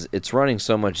Pence is it's running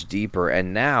so much deeper,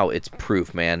 and now it's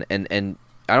proof, man. And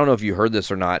I don't know if you heard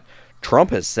this or not.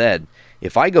 Trump has said,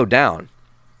 if I go down,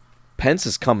 Pence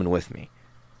is coming with me,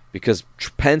 because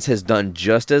Pence has done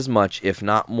just as much, if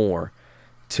not more,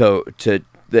 to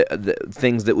the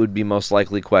things that would be most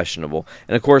likely questionable.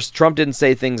 And of course, Trump didn't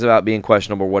say things about being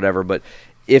questionable or whatever, but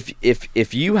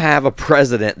if you have a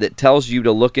president that tells you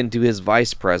to look into his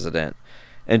vice president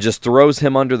and just throws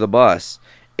him under the bus,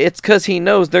 it's because he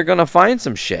knows they're going to find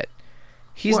some shit.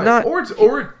 He's not...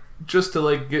 Or just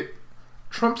to get...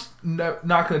 Trump's not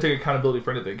going to take accountability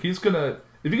for anything. He's going to...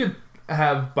 If you could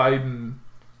have Biden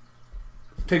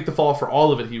take the fall for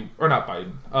all of it, not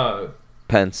Biden...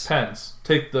 Pence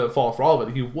take the fall for all of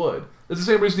it, he would. It's the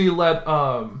same reason he let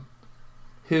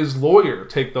his lawyer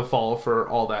take the fall for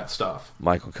all that stuff.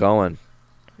 Michael Cohen.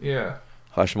 Yeah.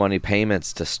 Hush money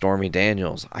payments to Stormy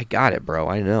Daniels. I got it, bro.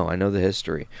 I know the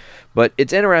history. But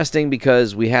it's interesting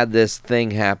because we had this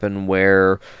thing happen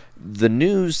where the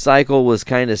news cycle was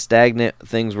kind of stagnant.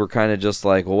 Things were kind of just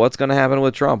like, well, what's going to happen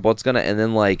with Trump? And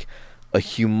then like a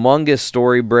humongous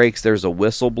story breaks. There's a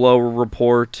whistleblower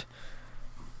report.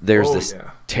 There's this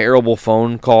terrible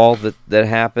phone call that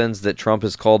happens that Trump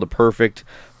has called a perfect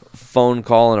phone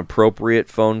call, an appropriate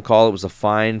phone call. It was a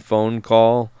fine phone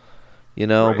call,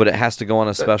 but it has to go on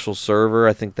a special server.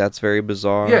 I think that's very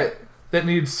bizarre. Yeah, that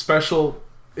needs special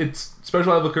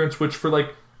level clearance, which for I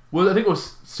think it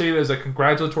was stated as a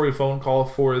congratulatory phone call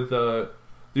for the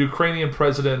Ukrainian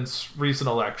president's recent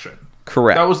election.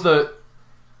 Correct.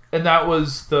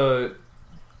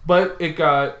 But it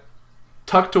got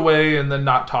tucked away and then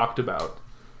not talked about.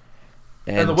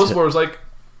 And the whistleblower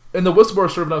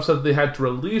sort of enough said that they had to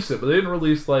release it, but they didn't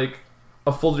release a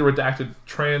fully redacted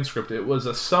transcript. It was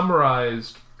a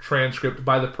summarized transcript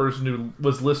by the person who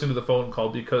was listening to the phone call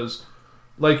because,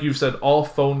 like you said, all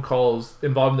phone calls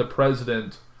involving the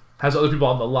president has other people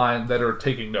on the line that are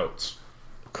taking notes.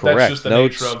 Correct. That's just the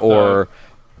nature of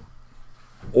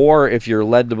or if you're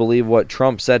led to believe what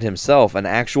Trump said himself, an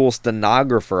actual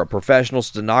stenographer, a professional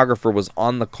stenographer was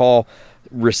on the call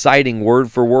reciting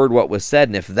word for word what was said.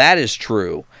 And if that is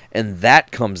true and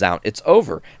that comes out, it's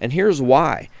over. And here's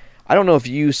why. I don't know if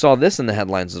you saw this in the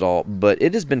headlines at all, but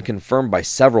it has been confirmed by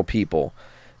several people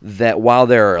that while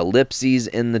there are ellipses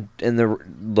in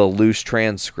the loose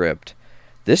transcript,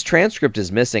 this transcript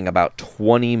is missing about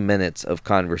 20 minutes of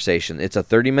conversation. It's a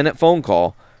 30-minute phone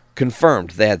call.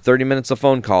 Confirmed. They had 30 minutes of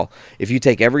phone call. If you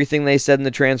take everything they said in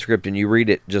the transcript and you read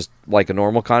it just like a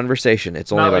normal conversation, it's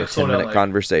only about a 10-minute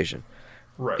conversation.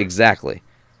 Right. Exactly.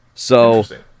 So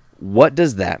what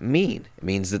does that mean? It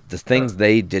means that the things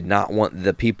they did not want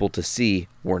the people to see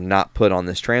were not put on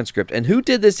this transcript. And who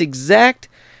did this exact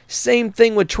same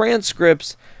thing with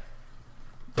transcripts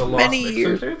many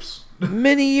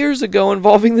years ago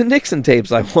involving the Nixon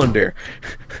tapes, I wonder?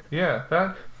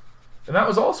 Yeah, and that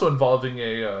was also involving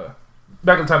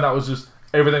back in the time that was just,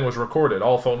 everything was recorded.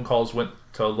 All phone calls went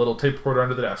to a little tape recorder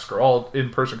under the desk, or all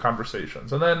in-person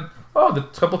conversations. And then, the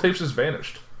couple tapes just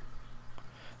vanished.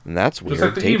 And that's weird.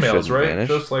 Just like the emails, right? Vanish.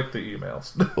 Just like the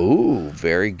emails. Ooh,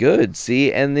 very good.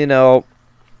 See, and I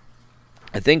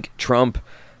think Trump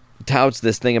touts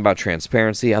this thing about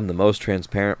transparency. I'm the most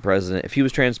transparent president. If he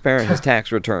was transparent, his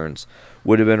tax returns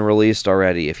would have been released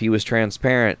already. If he was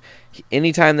transparent,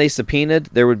 anytime they subpoenaed,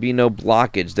 there would be no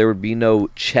blockage. There would be no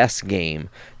chess game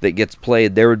that gets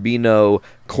played. There would be no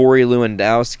Corey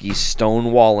Lewandowski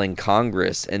stonewalling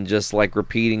Congress and just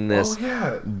repeating this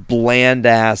bland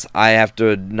ass, I have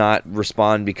to not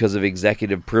respond because of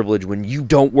executive privilege when you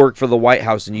don't work for the White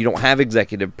House and you don't have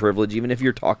executive privilege even if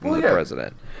you're talking to the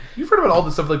president. You've heard about all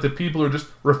this stuff, the people are just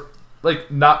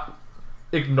not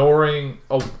ignoring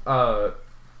a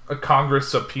Congress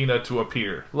subpoena to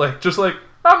appear.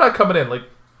 I'm not coming in.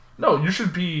 No, you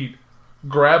should be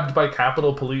grabbed by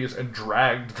Capitol Police and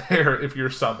dragged there if you're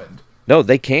summoned. No,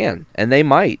 they can, and they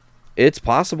might. It's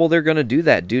possible they're going to do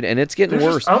that, dude, and it's getting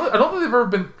worse. I don't think they've ever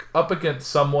been up against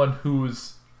someone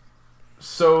who's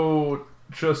so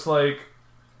just I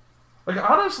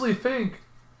honestly think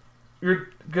you're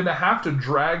going to have to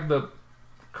drag the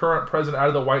current president out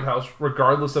of the White House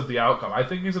regardless of the outcome. I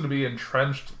think he's going to be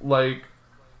entrenched like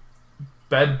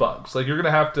bed bugs. You're going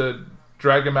to have to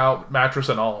drag him out, mattress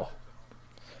and all.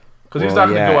 Because he's not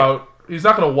going to go out. He's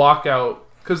not going to walk out.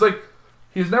 Because,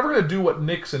 he's never going to do what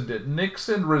Nixon did.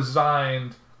 Nixon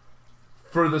resigned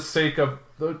for the sake of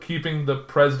keeping the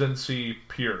presidency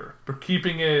pure. For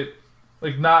keeping it,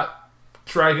 not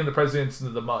dragging the presidency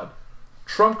into the mud.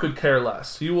 Trump could care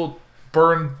less. He will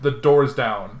burn the doors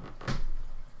down.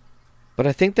 But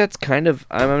I think that's kind of,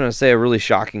 I'm going to say, a really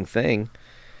shocking thing.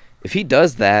 If he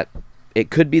does that, it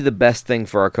could be the best thing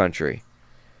for our country.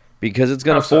 Because it's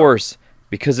going to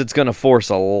force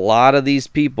a lot of these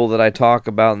people that I talk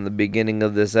about in the beginning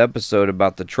of this episode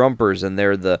about the Trumpers, and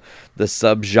they're the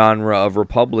subgenre of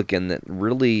Republican that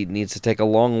really needs to take a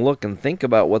long look and think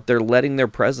about what they're letting their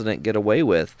president get away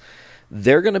with.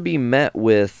 They're going to be met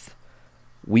with,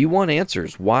 we want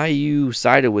answers. Why you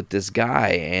sided with this guy?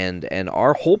 And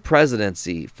our whole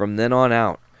presidency from then on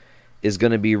out is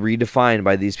going to be redefined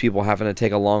by these people having to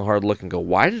take a long, hard look and go,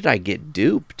 why did I get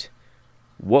duped?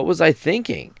 What was I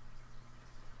thinking?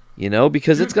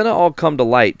 Because it's going to all come to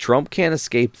light. Trump can't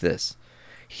escape this.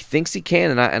 he thinks he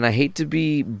can, and I hate to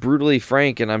be brutally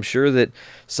frank, and I'm sure that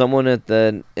someone at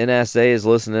the NSA is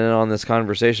listening in on this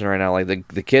conversation right now. Like,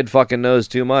 the kid fucking knows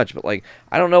too much, but like,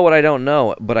 I don't know what I don't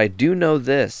know, but I do know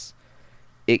this.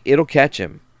 It'll catch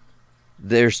him.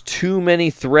 There's too many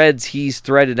threads he's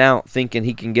threaded out thinking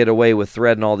he can get away with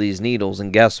threading all these needles,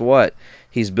 and guess what?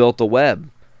 He's built a web,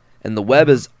 and the web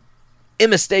is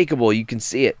unmistakable. You can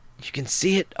see it. You can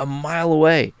see it a mile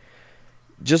away.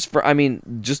 Some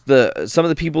of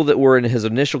the people that were in his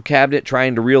initial cabinet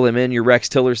trying to reel him in, your Rex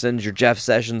Tillersons, your Jeff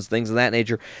Sessions, things of that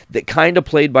nature, that kind of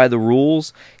played by the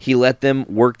rules. He let them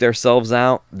work themselves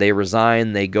out. They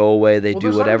resign. They go away. They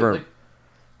do whatever.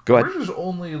 Go ahead. There's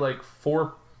only like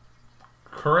 4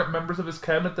 current members of his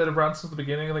cabinet that have run since the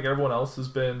beginning. I think everyone else has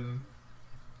been.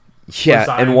 Yeah,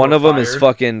 and one of them is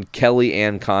fucking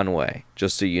Kellyanne Conway,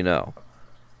 just so you know.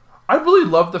 I really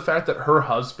love the fact that her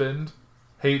husband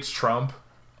hates Trump.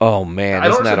 Oh man,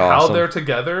 isn't that awesome? I don't know how they're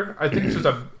together. I think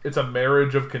it's a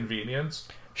marriage of convenience.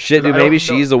 Shit, dude, maybe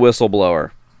she's a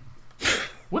whistleblower.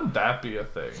 Wouldn't that be a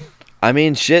thing? I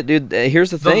mean, shit, dude.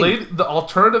 Here's the thing: the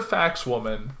alternative facts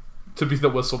woman to be the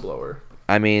whistleblower.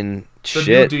 I mean, the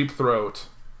new Deep Throat.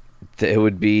 It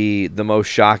would be the most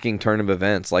shocking turn of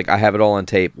events. Like, I have it all on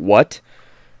tape. What?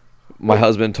 My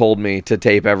husband told me to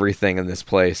tape everything in this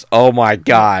place. Oh my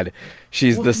god,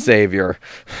 she's the savior.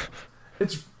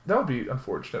 That would be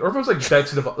unfortunate. Or if it was like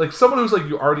Betsy DeVos, like someone who's like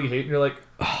you already hate, and you're like,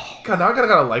 God, now I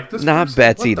gotta like this. Not person.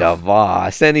 Betsy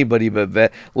DeVos, anybody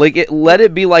but let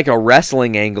it be like a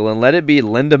wrestling angle, and let it be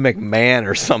Linda McMahon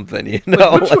or something. You know?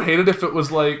 Like, wouldn't you hate it if it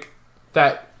was like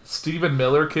that Stephen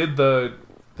Miller kid, the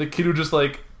kid who just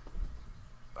like,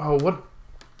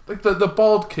 the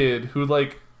bald kid who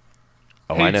like.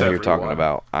 Oh, I know who you're talking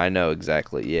about. I know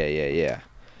exactly. Yeah.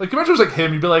 Like, imagine it was like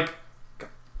him. You'd be like,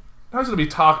 how's it going to be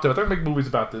talked about? They're going to make movies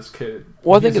about this kid.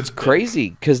 Well, I think it's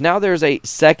crazy because now there's a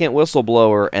second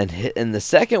whistleblower, and the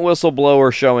second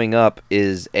whistleblower showing up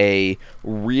is a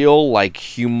real, like,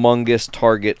 humongous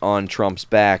target on Trump's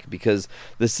back, because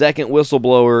the second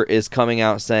whistleblower is coming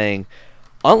out saying,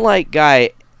 unlike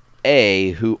guy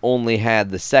A, who only had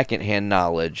the second-hand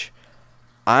knowledge,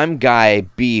 I'm guy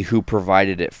B who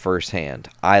provided it firsthand.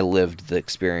 I lived the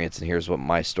experience, and here's what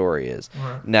my story is.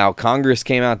 Right. Now, Congress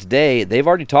came out today. They've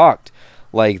already talked.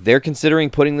 Like, they're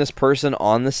considering putting this person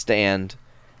on the stand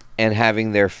and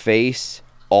having their face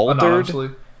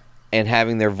altered and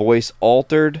having their voice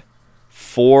altered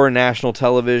for national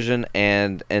television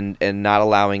and not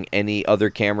allowing any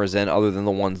other cameras in other than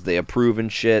the ones they approve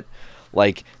and shit.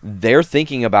 Like, they're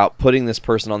thinking about putting this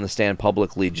person on the stand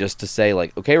publicly just to say,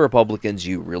 like, okay, Republicans,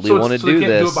 you really want to do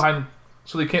this.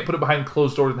 So they can't put it behind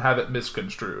closed doors and have it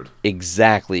misconstrued.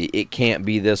 Exactly. It can't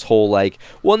be this whole, like...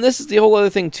 Well, and this is the whole other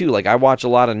thing, too. Like, I watch a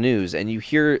lot of news, and you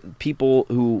hear people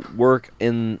who work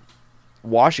in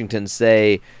Washington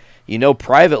say... You know,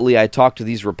 privately, I talked to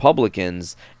these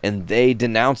Republicans, and they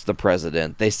denounced the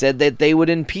president. They said that they would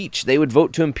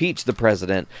vote to impeach the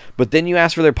president. But then you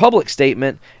ask for their public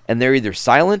statement, and they're either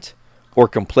silent or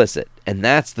complicit. And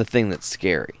that's the thing that's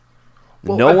scary.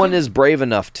 Well, no one is brave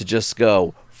enough to just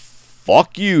go,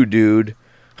 fuck you, dude.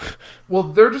 Well,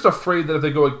 they're just afraid that if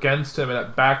they go against him and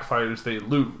it backfires, they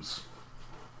lose.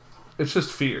 It's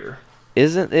just fear.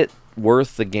 Isn't it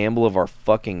worth the gamble of our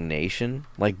fucking nation?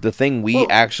 Like, the thing we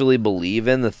actually believe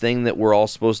in, the thing that we're all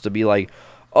supposed to be like,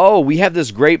 oh, we have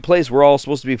this great place, we're all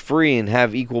supposed to be free and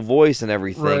have equal voice and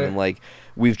everything. Right. And like,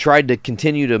 we've tried to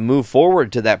continue to move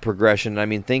forward to that progression. I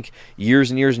mean, think years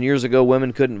and years and years ago,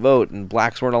 women couldn't vote and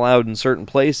blacks weren't allowed in certain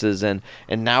places, and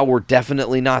now we're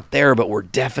definitely not there, but we're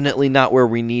definitely not where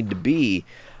we need to be.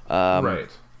 Right.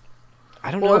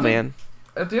 I don't know, man.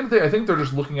 At the end of the day, I think they're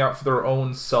just looking out for their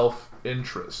own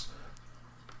self-interest.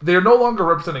 They're no longer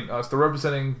representing us. They're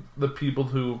representing the people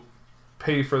who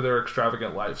pay for their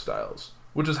extravagant lifestyles,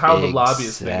 which is how the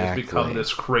lobbyist thing has become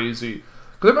this crazy.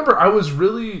 Because I remember I was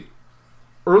really,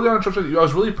 early on in Trump's I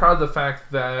was really proud of the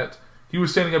fact that he was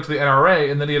standing up to the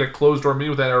NRA, and then he had a closed-door meeting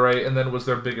with the NRA, and then was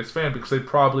their biggest fan because they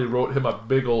probably wrote him a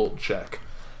big old check.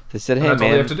 They said, hey, that's man,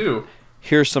 all they have to do.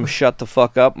 Here's some shut the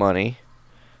fuck up money.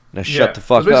 Now shut the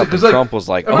fuck up. And Trump was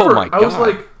like, oh my God. I was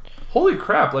like, holy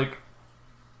crap, like...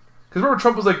 Because remember,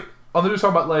 Trump was like, on the news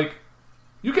talking about, like,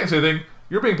 you can't say anything,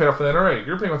 you're being paid off for the NRA,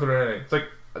 you're paying off for the NRA. It's like,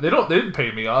 they didn't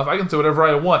pay me off, I can say whatever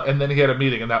I want. And then he had a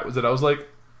meeting, and that was it. I was like,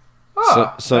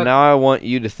 So now I want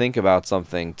you to think about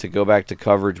something, to go back to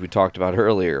coverage we talked about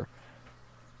earlier.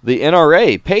 The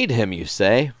NRA paid him, you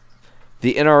say?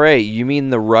 The NRA, you mean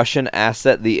the Russian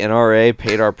asset the NRA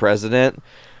paid our president?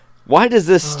 Why does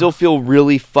this still feel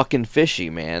really fucking fishy,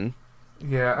 man?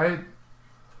 Yeah,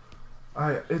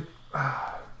 I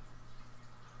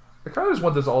kind of just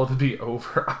want this all to be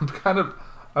over.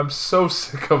 I'm so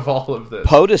sick of all of this.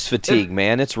 POTUS fatigue,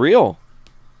 man. It's real.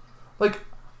 Like,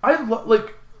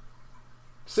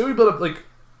 say we build up, like,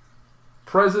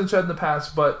 presidents had in the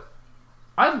past, but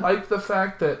I like the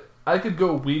fact that I could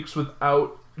go weeks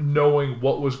without knowing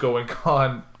what was going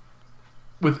on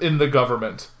within the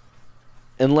government.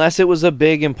 Unless it was a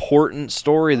big, important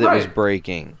story that was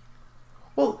breaking.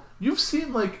 Well, you've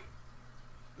seen, like,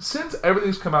 since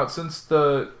everything's come out, since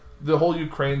the whole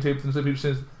Ukraine tape, and people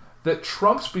saying that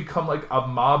Trump's become, like, a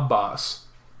mob boss.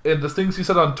 And the things he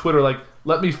said on Twitter, like,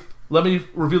 let me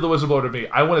reveal the whistleblower to me.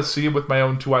 I want to see him with my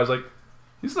own two eyes. Like,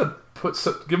 he's going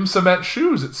to give him cement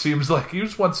shoes, it seems like. He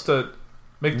just wants to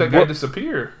make that guy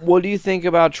disappear. What do you think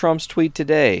about Trump's tweet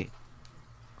today?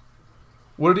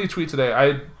 What did he tweet today?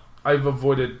 I've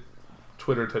avoided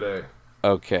Twitter today.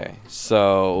 Okay,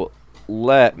 so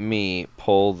let me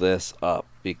pull this up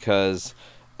because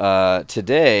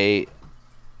today...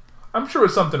 I'm sure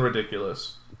it's something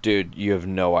ridiculous. Dude, you have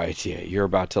no idea. You're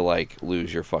about to, like,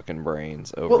 lose your fucking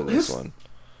brains over this one.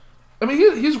 I mean,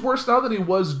 he's worse now than he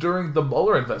was during the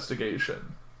Mueller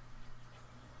investigation.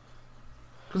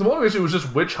 Because the Mueller investigation was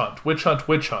just witch hunt, witch hunt,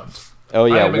 witch hunt. Oh,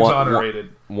 yeah. I am exonerated.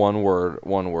 One word,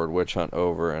 witch hunt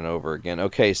over and over again.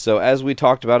 Okay, so as we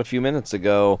talked about a few minutes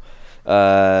ago,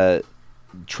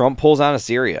 Trump pulls out of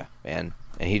Syria, man.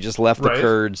 And he just left the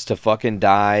Kurds to fucking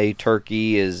die.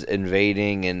 Turkey is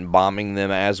invading and bombing them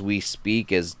as we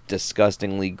speak, as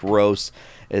disgustingly gross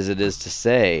as it is to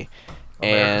say.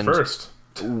 America first.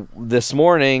 This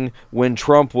morning, when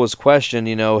Trump was questioned,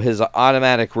 his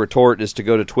automatic retort is to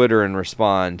go to Twitter and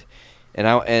respond. And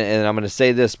I'm going to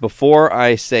say this before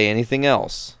I say anything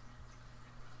else.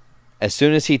 As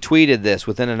soon as he tweeted this,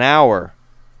 within an hour,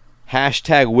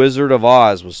 hashtag Wizard of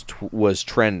Oz was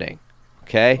trending.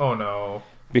 Okay? Oh, no.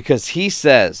 Because he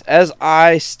says, as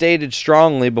I stated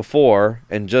strongly before,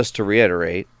 and just to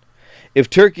reiterate, if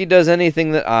Turkey does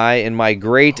anything that I, in my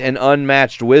great and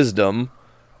unmatched wisdom...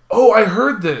 Oh, I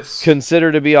heard this.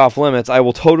 ...consider to be off limits, I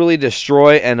will totally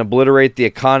destroy and obliterate the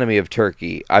economy of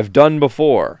Turkey. I've done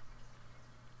before.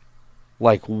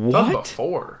 Like, what? Done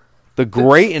before? The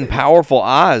great and powerful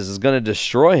Oz is going to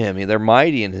destroy him. They're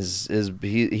mighty, and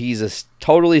he's a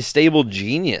totally stable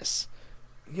genius.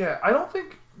 Yeah, I don't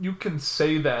think you can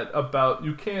say that about...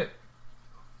 You can't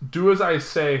do as I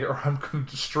say or I'm going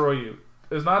to destroy you.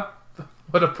 It's not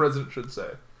what a president should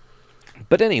say.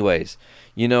 But anyways,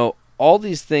 all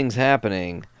these things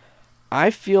happening,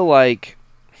 I feel like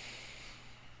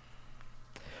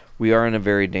we are in a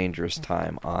very dangerous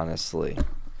time, honestly.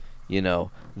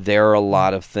 There are a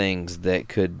lot of things that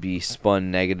could be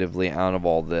spun negatively out of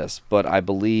all this. But I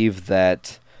believe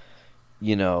that,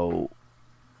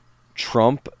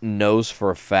 Trump knows for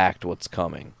a fact what's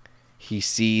coming. He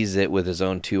sees it with his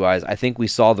own two eyes. I think we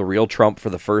saw the real Trump for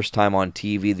the first time on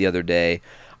TV the other day.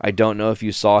 I don't know if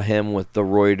you saw him with the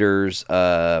Reuters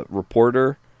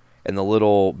reporter and the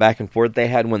little back and forth they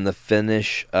had when the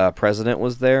Finnish president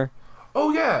was there.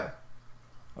 Oh, yeah.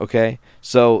 Okay,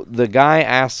 so the guy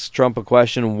asks Trump a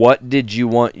question, what did you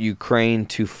want Ukraine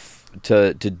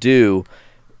to do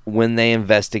when they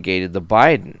investigated the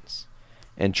Bidens?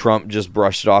 And Trump just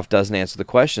brushed it off, doesn't answer the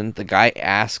question. The guy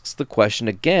asks the question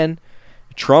again.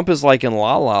 Trump is like in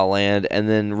La La Land and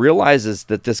then realizes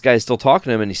that this guy is still talking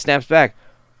to him, and he snaps back.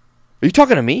 Are you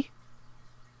talking to me?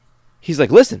 He's like,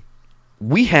 listen,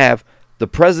 we have the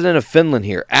president of Finland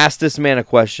here. Ask this man a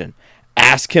question.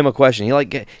 Ask him a question.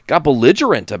 He got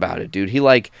belligerent about it, dude. He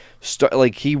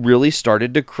he really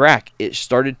started to crack. It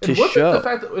started to show. The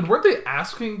fact that, weren't they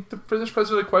asking the Finnish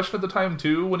president a question at the time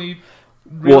too when he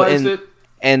realized it?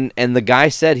 And the guy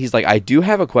said, he's like, I do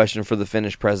have a question for the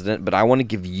Finnish president, but I want to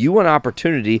give you an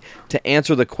opportunity to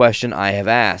answer the question I have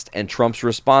asked. And Trump's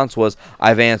response was,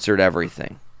 I've answered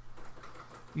everything.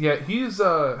 Yeah, I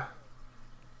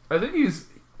think he's,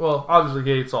 well, obviously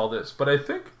he hates all this, but I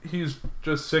think he's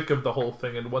just sick of the whole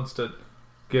thing and wants to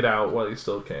get out while he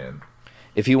still can.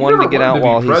 If he wanted to get out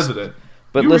while he's president,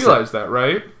 but you realize that,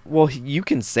 right? Well, you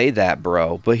can say that,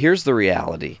 bro, but here's the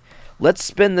reality. Let's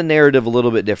spin the narrative a little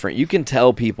bit different. You can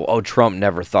tell people, oh, Trump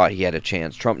never thought he had a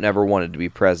chance. Trump never wanted to be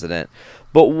president.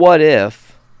 But what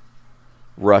if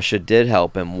Russia did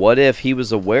help him? What if he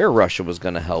was aware Russia was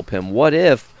going to help him? What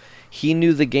if he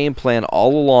knew the game plan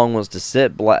all along was to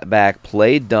sit back,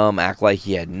 play dumb, act like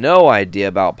he had no idea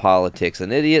about politics,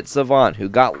 an idiot savant who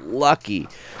got lucky,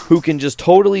 who can just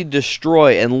totally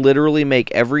destroy and literally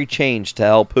make every change to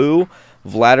help who?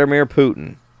 Vladimir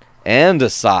Putin. And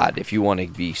Assad, if you want to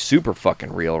be super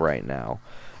fucking real right now.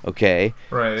 Okay?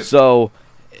 Right. So,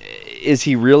 is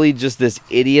he really just this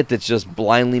idiot that's just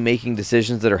blindly making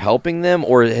decisions that are helping them?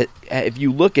 Or if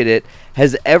you look at it,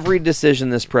 has every decision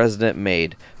this president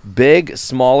made, big,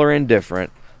 small, or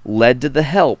indifferent, led to the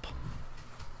help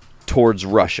towards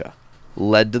Russia,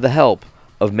 led to the help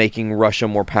of making Russia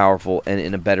more powerful and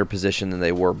in a better position than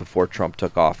they were before Trump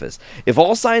took office? If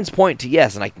all signs point to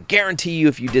yes, and I can guarantee you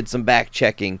if you did some back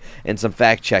checking and some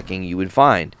fact checking, you would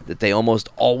find that they almost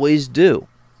always do.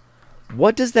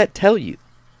 What does that tell you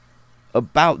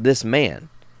about this man?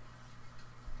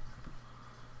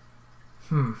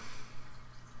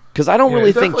 Because I don't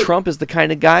really think Trump is the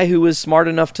kind of guy who is smart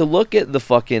enough to look at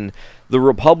the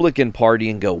Republican Party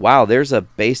and go, wow, there's a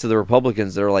base of the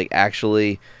Republicans that are like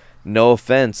actually, no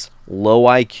offense, low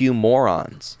IQ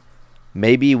morons.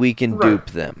 Maybe we can dupe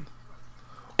them.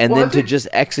 And then to just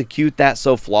execute that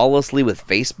so flawlessly with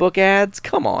Facebook ads?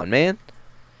 Come on, man.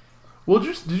 Well,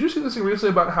 did you see this thing recently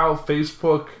about how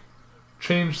Facebook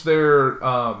changed their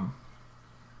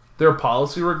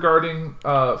policy regarding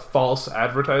false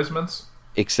advertisements?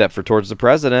 Except for towards the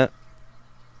president.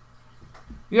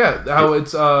 Yeah, how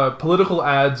it's political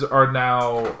ads are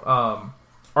now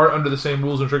are under the same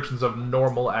rules and restrictions of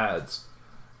normal ads.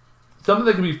 Something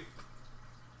that can be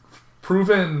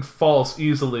proven false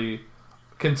easily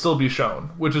can still be shown,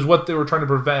 which is what they were trying to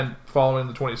prevent following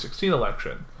the 2016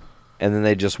 election. And then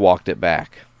they just walked it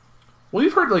back. Well,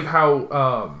 you've heard like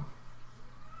how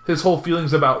his whole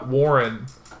feelings about Warren,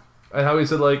 and how he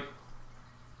said like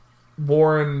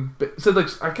Warren said like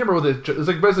I can't remember what it's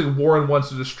like basically Warren wants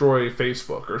to destroy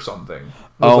Facebook or something.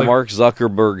 Oh, Mark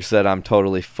Zuckerberg said I'm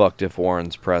totally fucked if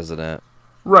Warren's president.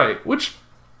 Right, which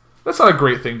that's not a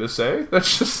great thing to say.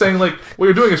 That's just saying like what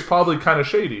you're doing is probably kind of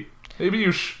shady. Maybe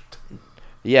you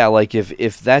Yeah, like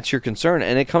if that's your concern,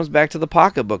 and it comes back to the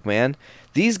pocketbook, man.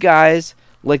 These guys,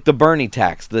 like the Bernie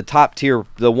tax, the top tier,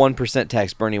 the 1%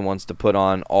 tax Bernie wants to put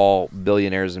on all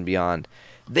billionaires and beyond,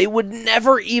 they would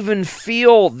never even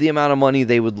feel the amount of money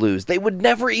they would lose. They would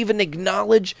never even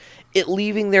acknowledge it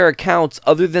leaving their accounts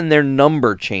other than their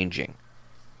number changing.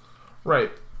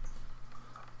 Right.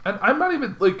 And I'm not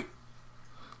even, like,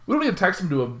 we don't need to tax them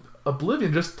to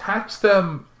oblivion. Just tax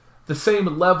them the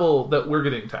same level that we're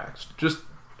getting taxed. Just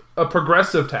a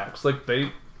progressive tax. Like,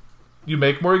 you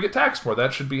make more, you get taxed more.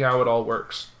 That should be how it all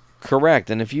works. Correct.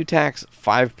 And if you tax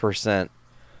 5%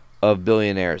 of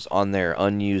billionaires on their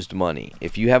unused money,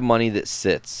 if you have money that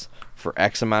sits for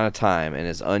X amount of time and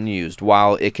is unused,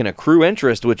 while it can accrue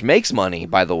interest, which makes money,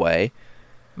 by the way,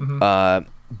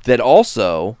 that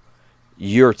also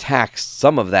you're taxed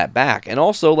some of that back. And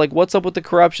also, like, what's up with the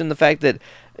corruption? The fact that,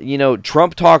 you know,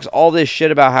 Trump talks all this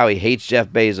shit about how he hates Jeff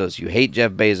Bezos. You hate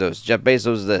Jeff Bezos. Jeff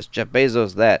Bezos this. Jeff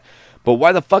Bezos that. But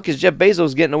why the fuck is Jeff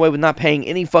Bezos getting away with not paying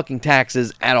any fucking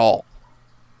taxes at all?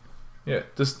 Yeah,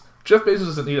 Jeff Bezos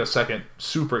doesn't need a second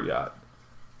super yacht.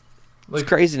 Like, it's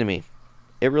crazy to me.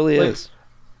 It really is.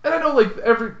 And I know, like,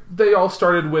 they all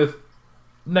started with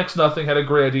Next Nothing had a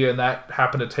great idea, and that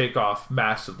happened to take off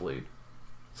massively.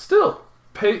 Still,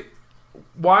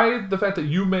 why the fact that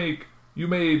you're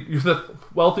the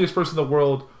wealthiest person in the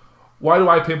world, why do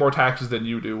I pay more taxes than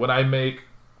you do when I make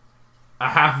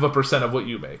 0.5% of what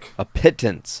you make? A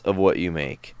pittance of what you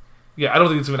make. Yeah, I don't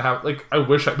think it's even I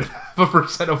wish I made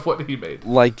 0.5% of what he made.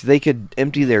 Like, they could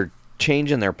empty their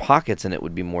change in their pockets and it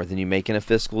would be more than you make in a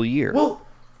fiscal year. Well,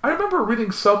 I remember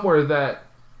reading somewhere that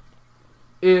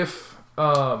if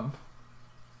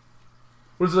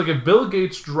if Bill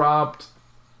Gates dropped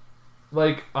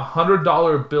like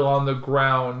 $100 bill on the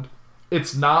ground,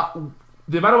 it's not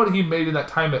the amount of money he made in that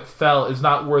time it fell is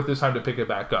not worth his time to pick it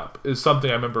back up. Is something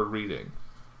I remember reading.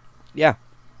 Yeah,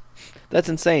 that's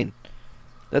insane.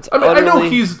 That's I know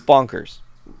he's bonkers.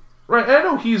 Right, and I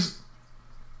know he's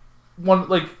one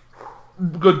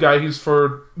good guy. He's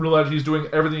doing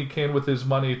everything he can with his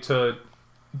money to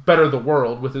better the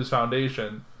world with his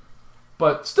foundation.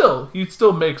 But still, he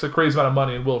still makes a crazy amount of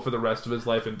money and will for the rest of his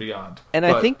life and beyond. And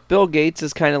I think Bill Gates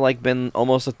has kind of like been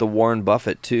almost like the Warren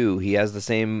Buffett too. He has the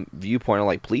same viewpoint of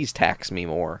like, please tax me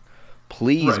more.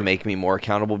 Please make me more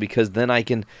accountable, because then I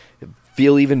can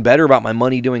feel even better about my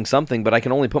money doing something, but I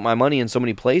can only put my money in so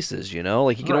many places, you know?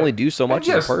 Like, he can only do so much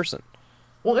as a person.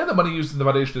 Well, and the money used in the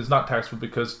foundation is not taxable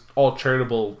because all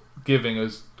charitable giving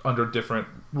is under different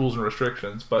rules and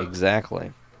restrictions. But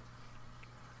exactly.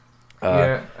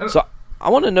 Yeah. So I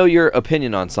want to know your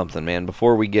opinion on something, man,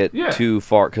 before we get too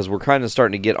far, because we're kind of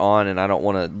starting to get on, and I don't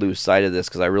want to lose sight of this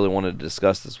because I really wanted to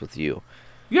discuss this with you.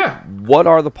 Yeah. What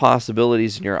are the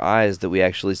possibilities in your eyes that we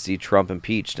actually see Trump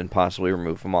impeached and possibly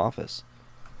removed from office?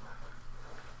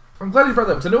 I'm glad you brought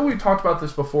that up, because I know we talked about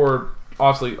this before,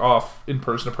 obviously off in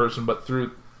person to person, but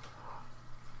through...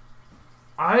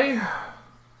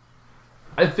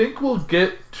 I think we'll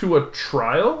get to a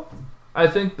trial. I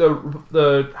think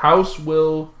the House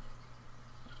will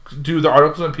do the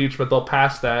articles of impeachment. They'll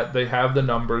pass that. They have the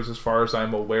numbers, as far as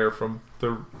I'm aware, from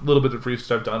the little bit of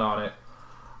research I've done on it.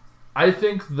 I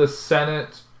think the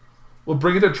Senate will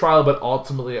bring it to trial, but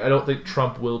ultimately, I don't think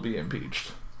Trump will be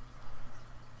impeached.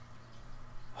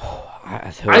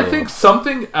 I think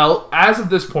something else, as of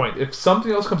this point, if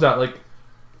something else comes out, like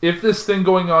if this thing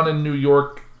going on in New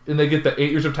York, and they get the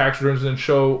 8 years of tax returns and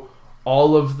show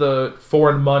all of the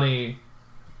foreign money,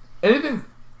 I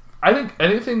think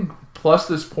anything plus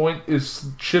this point is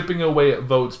chipping away at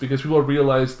votes, because people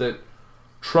realize that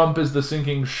Trump is the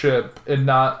sinking ship and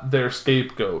not their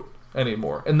scapegoat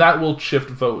anymore, and that will shift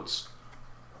votes.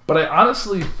 But I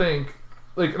honestly think,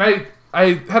 like, and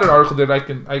I had an article that I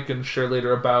can share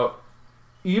later about,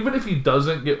 even if he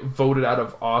doesn't get voted out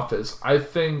of office, I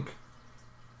think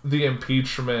the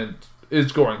impeachment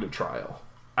is going to trial.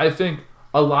 I think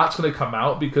a lot's going to come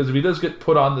out, because if he does get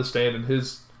put on the stand and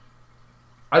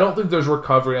I don't think there's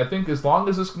recovery. I think as long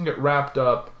as this can get wrapped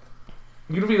up,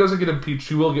 even if he doesn't get impeached,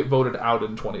 he will get voted out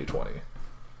in 2020.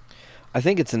 I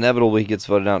think it's inevitable he gets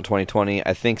voted out in 2020.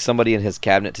 I think somebody in his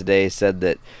cabinet today said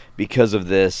that because of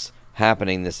this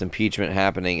happening, this impeachment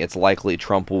happening, it's likely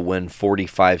Trump will win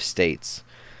 45 states.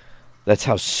 That's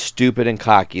how stupid and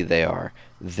cocky they are.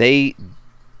 They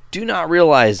do not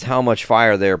realize how much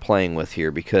fire they're playing with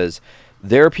here, because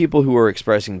there are people who are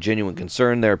expressing genuine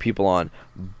concern. There are people on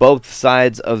both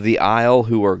sides of the aisle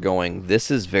who are going, this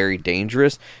is very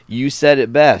dangerous. You said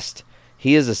it best.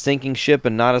 He is a sinking ship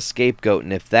and not a scapegoat.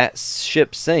 And if that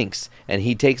ship sinks and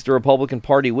he takes the Republican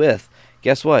Party with,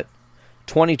 guess what?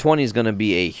 2020 is going to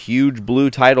be a huge blue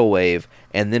tidal wave,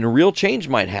 and then real change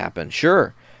might happen,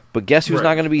 sure. But guess who's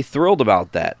not going to be thrilled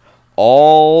about that?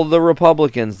 All the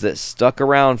Republicans that stuck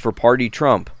around for Party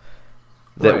Trump,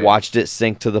 that watched it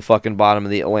sink to the fucking bottom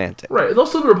of the Atlantic. Right. And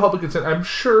also the Republicans, and I'm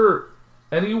sure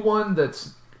anyone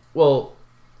that's, well,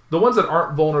 the ones that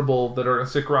aren't vulnerable that are going to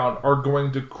stick around are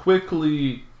going to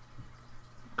quickly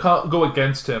go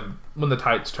against him when the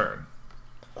tides turn.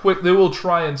 They will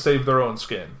try and save their own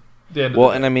skin.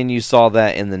 And I mean, you saw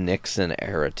that in the Nixon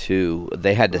era, too.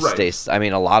 They had to stay, I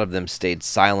mean, a lot of them stayed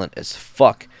silent as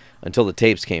fuck until the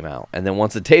tapes came out. And then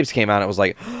once the tapes came out, it was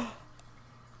like,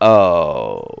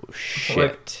 oh,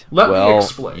 shit. Let me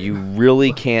explain. You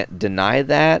really can't deny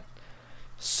that,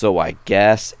 so I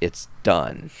guess it's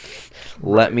done.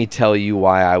 Let me tell you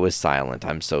why I was silent.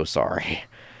 I'm so sorry.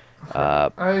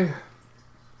 I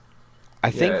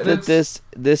think that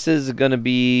this is going to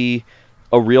be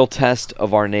a real test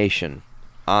of our nation.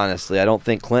 Honestly, I don't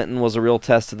think Clinton was a real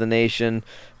test of the nation.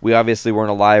 We obviously weren't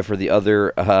alive for the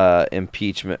other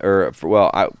impeachment, or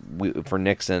for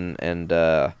Nixon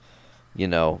and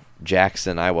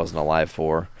Jackson. I wasn't alive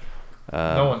for.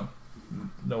 No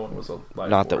one was alive.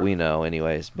 Not that we know,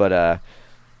 anyways. But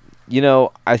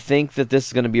I think that this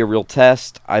is going to be a real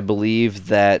test. I believe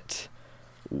that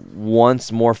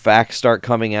once more facts start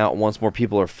coming out, once more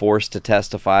people are forced to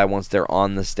testify, once they're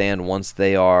on the stand, once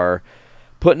they are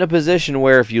put in a position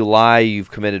where if you lie,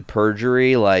 you've committed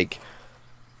perjury, like,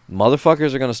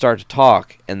 motherfuckers are going to start to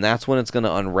talk, and that's when it's going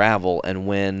to unravel. And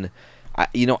when I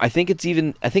think it's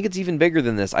even bigger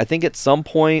than this. I think at some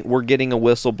point we're getting a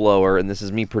whistleblower, and this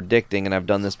is me predicting, and I've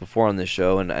done this before on this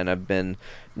show, and I've been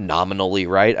nominally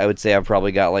right. I would say I've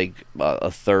probably got like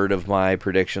a third of my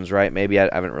predictions right. Maybe I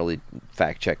haven't really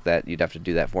fact checked that. You'd have to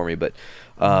do that for me, but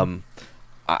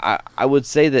I would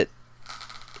say that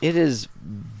it is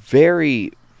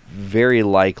very, very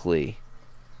likely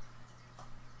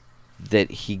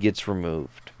that he gets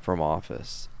removed from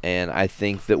office. And I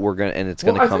think that it's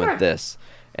going to come at this.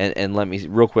 And let me,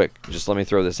 real quick, just let me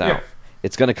throw this out. Yeah.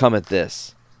 It's going to come at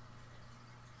this.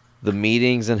 The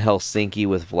meetings in Helsinki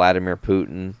with Vladimir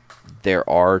Putin, there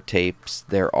are tapes,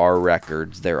 there are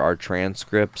records, there are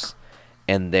transcripts,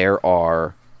 and there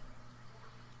are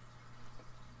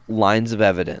lines of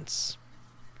evidence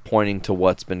pointing to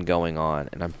what's been going on.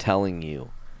 And I'm telling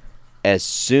you, as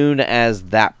soon as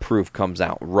that proof comes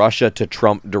out, Russia to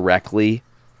Trump directly,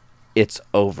 it's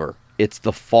over. It's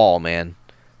the fall, man.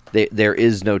 There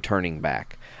is no turning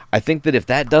back. I think that if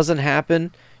that doesn't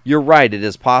happen, you're right. It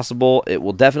is possible. It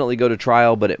will definitely go to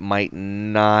trial, but it might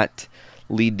not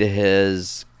lead to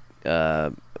his,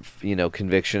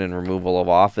 conviction and removal of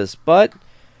office. But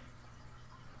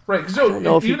right,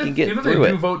 because even if they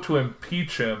do vote to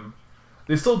impeach him,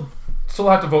 they still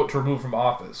have to vote to remove from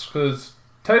office, because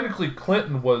technically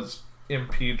Clinton was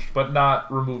impeached but not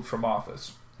removed from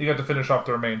office. He got to finish off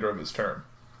the remainder of his term.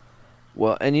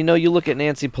 Well, and you look at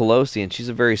Nancy Pelosi, and she's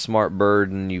a very smart bird,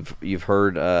 and you've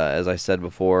heard, as I said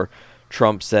before,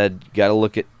 Trump said you got to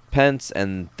look at Pence,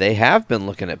 and they have been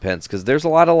looking at Pence, because there's a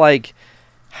lot of like,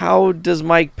 how does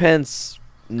Mike Pence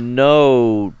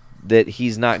know that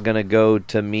he's not going to go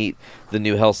to meet the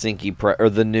new or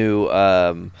the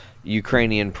new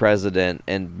Ukrainian president,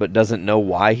 but doesn't know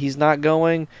why he's not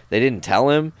going? They didn't tell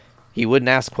him. He wouldn't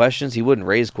ask questions. He wouldn't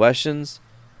raise questions.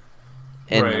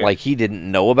 And Right. like, he didn't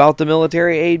know about the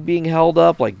military aid being held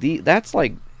up. Like, that's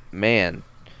like, man,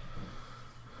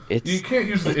 You can't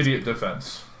use the idiot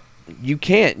defense. You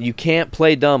can't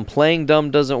play dumb. Playing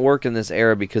dumb doesn't work in this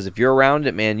era, because if you're around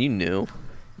it, man, you knew.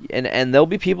 And there'll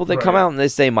be people that come Right. out and they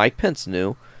say Mike Pence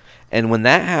knew. And when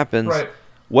that happens, Right.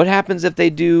 what happens if they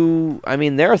do? I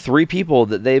mean, there are 3 people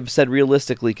that they've said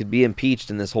realistically could be impeached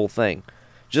in this whole thing.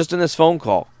 Just in this phone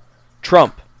call.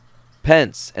 Trump,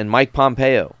 Pence, and Mike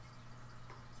Pompeo.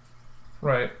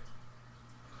 Right.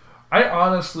 I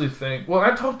honestly think... Well,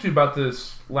 I talked to you about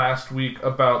this last week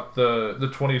about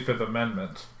the 25th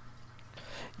Amendment.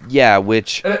 Yeah,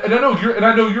 which... And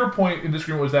I know your point in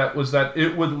disagreement was that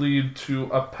it would lead to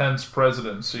a Pence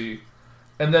presidency,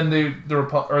 and then the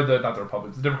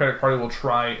Democratic Party will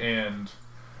try and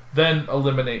then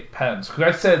eliminate Pence. Because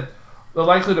I said the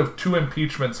likelihood of 2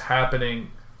 impeachments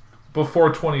happening before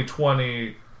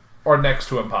 2020 are next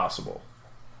to impossible.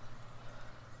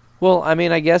 Well, I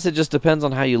mean, I guess it just depends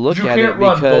on how you look at it. You can't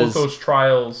run because both those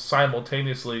trials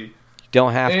simultaneously. you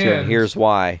don't have to, and And- here's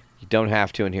why. You don't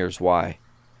have to, and here's why.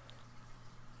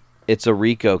 It's a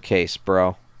RICO case,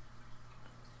 bro.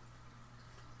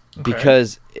 Okay.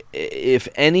 Because if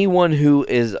anyone who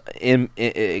is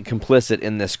complicit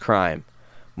in this crime,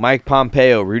 Mike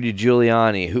Pompeo, Rudy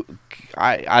Giuliani, who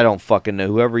I don't fucking know,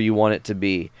 whoever you want it to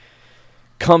be,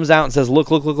 comes out and says, look,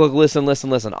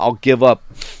 listen, I'll give up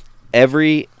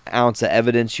every ounce of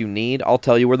evidence you need. I'll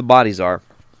tell you where the bodies are.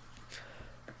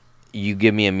 You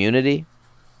give me immunity,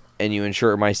 and you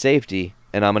ensure my safety,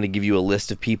 and I'm going to give you a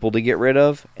list of people to get rid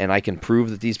of, and I can prove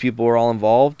that these people are all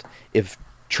involved. If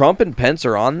Trump and Pence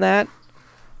are on that,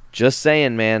 just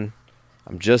saying, man.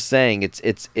 I'm just saying,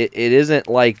 it isn't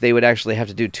like they would actually have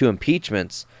to do 2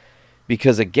 impeachments,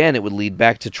 because again, it would lead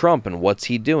back to Trump, and what's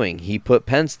he doing? He put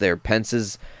Pence there. Pence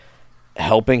is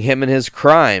helping him in his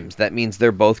crimes. That means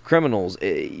they're both criminals.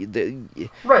 Right,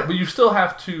 but you still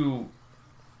have to...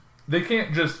 They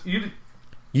can't just...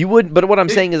 You would, but what I'm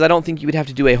saying is I don't think you would have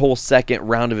to do a whole second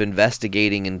round of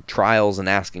investigating and trials and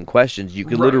asking questions. You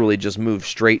could Right. literally just move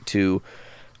straight to,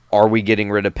 are we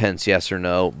getting rid of Pence, yes or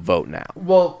no? Vote now.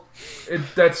 Well,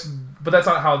 that's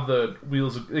not how the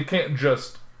wheels... It can't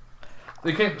just...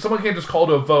 Someone can't just call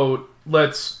to a vote,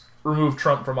 let's remove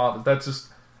Trump from office. That's just...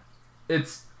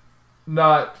 It's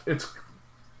not...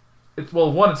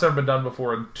 Well, 1, it's never been done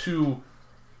before, and 2,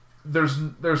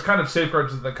 there's kind of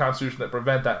safeguards in the Constitution that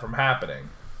prevent that from happening.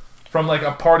 From like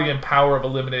a party in power of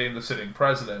eliminating the sitting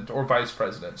president or vice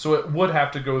president. So it would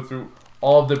have to go through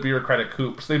all of the bureaucratic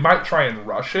hoops. They might try and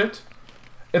rush it.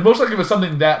 And most likely if it's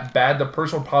something that bad, the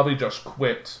person will probably just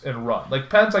quit and run. Like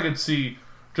Pence, I could see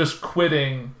just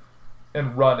quitting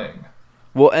and running.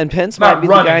 Well, and Pence Not might be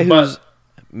running, the guy who's... but-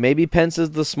 Maybe Pence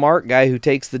is the smart guy who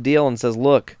takes the deal and says,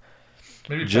 look,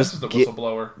 Maybe Just Pence is the get-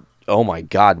 whistleblower. oh my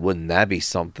God, wouldn't that be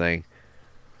something?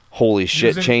 Holy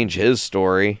shit, Using- change his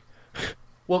story.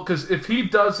 Well, because if he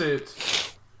does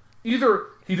it, either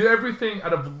he did everything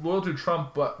out of loyalty to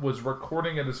Trump, but was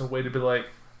recording it as a way to be like,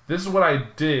 this is what I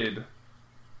did,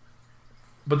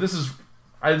 but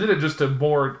I did it just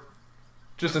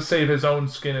to save his own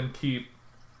skin and keep.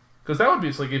 Because that would be,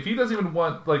 it's like, if he doesn't even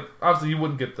want, like, obviously he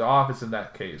wouldn't get the office in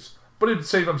that case, but it'd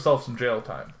save himself some jail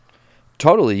time.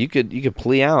 Totally, you could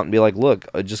plea out and be like, "Look,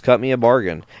 just cut me a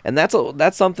bargain," and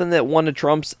that's something that one of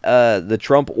Trump's the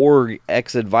Trump org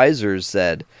ex-advisors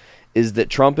said, is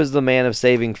that Trump is the man of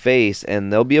saving face,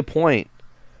 and there'll be a point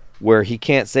where he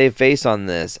can't save face on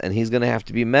this, and he's going to have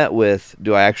to be met with,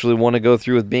 do I actually want to go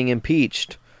through with being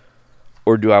impeached,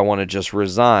 or do I want to just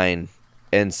resign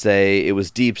and say it was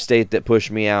deep state that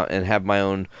pushed me out and have my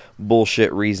own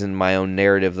bullshit reason, my own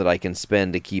narrative that I can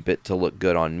spin to keep it to look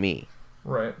good on me?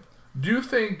 Right. Do you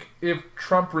think if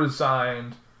Trump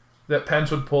resigned, that Pence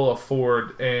would pull a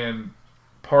Ford and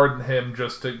pardon him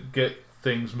just to get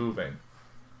things moving?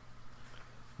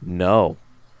 No.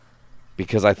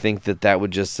 Because I think that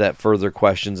would just set further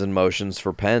questions and motions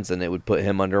for Pence, and it would put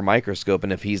him under a microscope.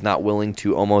 And if he's not willing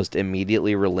to almost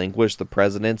immediately relinquish the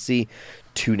presidency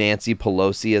to Nancy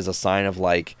Pelosi as a sign of,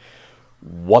 like,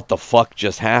 what the fuck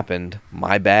just happened?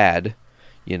 My bad.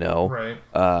 You know?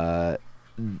 Right.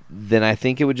 Then I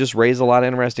think it would just raise a lot of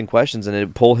interesting questions, and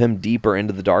it'd pull him deeper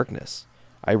into the darkness.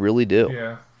 I really do.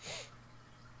 Yeah.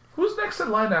 Who's next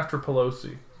in line after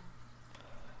Pelosi?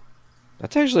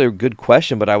 That's actually a good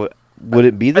question, but Would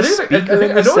it be the Speaker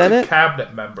in the Senate? It's a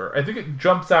cabinet member. I think it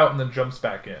jumps out and then jumps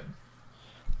back in.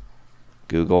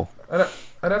 Google.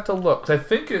 I'd have to look. 'Cause I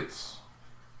think it's...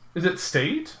 Is it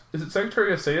state? Is it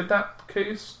Secretary of State in that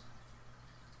case?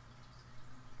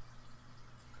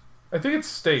 I think it's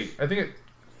state. I think it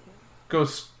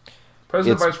goes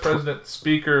President, Vice President,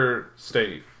 Speaker,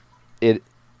 State.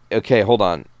 Okay, hold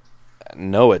on.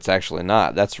 No, it's actually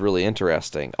not. That's really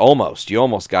interesting. Almost. You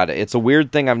almost got it. It's a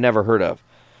weird thing I've never heard of.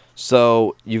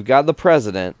 So, you've got the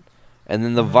president, and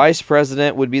then the vice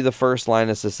president would be the first line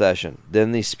of secession.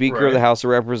 Then the Speaker of the House of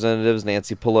Representatives,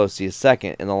 Nancy Pelosi, is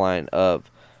second in the line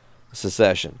of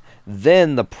secession.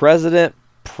 Then the president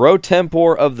pro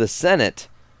tempore of the Senate,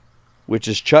 which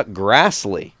is Chuck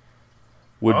Grassley,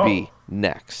 would be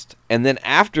next. And then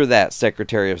after that,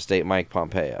 Secretary of State Mike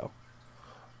Pompeo.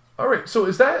 All right, so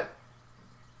is that...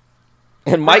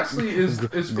 And Grassley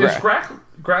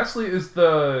Grassley is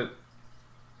the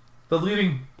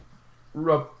leading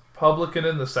Republican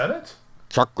in the Senate?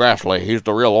 Chuck Grassley, he's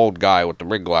the real old guy with the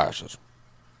big glasses.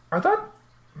 I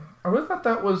really thought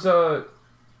that was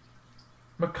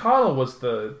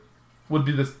McConnell would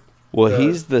be the... Well,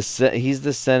 he's the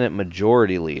Senate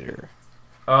Majority Leader.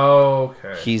 Oh,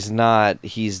 okay. He's not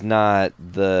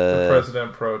the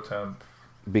President pro temp.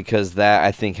 Because that,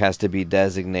 I think, has to be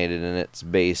designated, and it's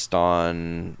based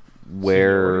on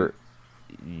where...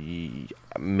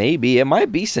 Maybe. It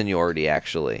might be seniority,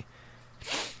 actually.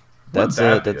 That's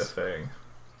a thing.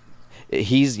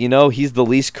 He's the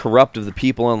least corrupt of the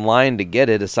people in line to get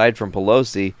it, aside from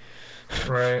Pelosi.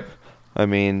 Right. I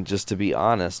mean, just to be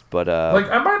honest, but...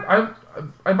 I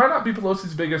might not be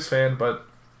Pelosi's biggest fan, but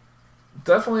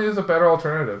definitely is a better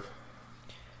alternative.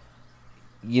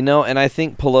 And I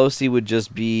think Pelosi would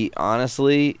just be,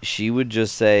 honestly, she would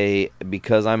just say,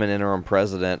 because I'm an interim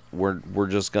president, we're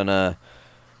just going to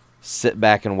sit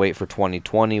back and wait for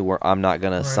 2020, where I'm not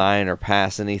going to sign or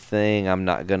pass anything. I'm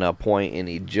not going to appoint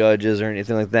any judges or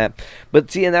anything like that.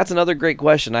 But see, and that's another great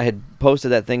question. I had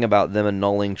posted that thing about them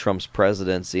annulling Trump's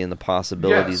presidency and the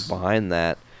possibilities behind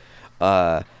that.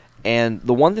 And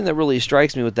the one thing that really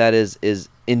strikes me with that is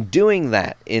in doing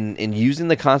that, in using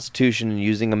the Constitution and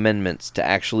using amendments to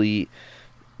actually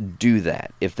do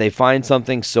that, if they find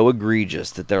something so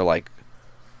egregious that they're like,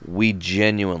 we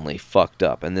genuinely fucked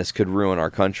up and this could ruin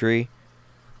our country,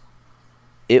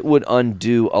 it would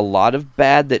undo a lot of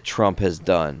bad that Trump has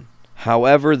done.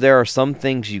 However, there are some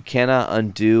things you cannot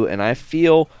undo, and I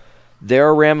feel there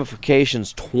are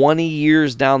ramifications 20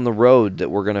 years down the road that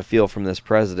we're going to feel from this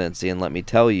presidency. And let me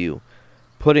tell you,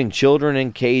 putting children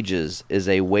in cages is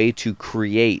a way to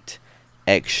create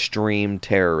extreme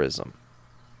terrorism.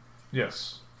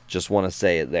 Yes. Just want to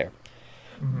say it there.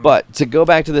 Mm-hmm. But to go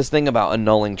back to this thing about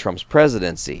annulling Trump's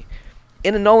presidency,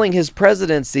 in annulling his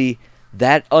presidency,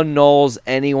 that annuls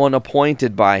anyone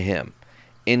appointed by him,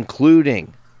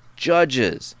 including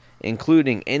judges,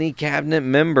 including any cabinet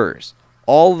members.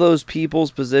 All those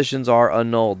people's positions are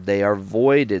annulled. They are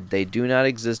voided. They do not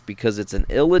exist because it's an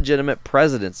illegitimate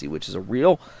presidency, which is a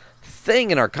real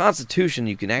thing in our Constitution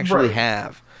you can actually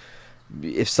have.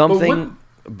 If something...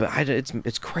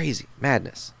 it's crazy.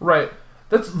 Madness. Right.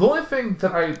 That's the only thing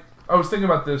that I was thinking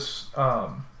about this,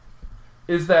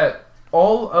 is that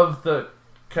all of the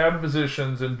cabinet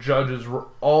positions and judges were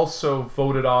also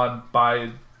voted on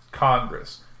by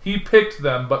Congress. He picked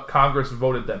them, but Congress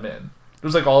voted them in. It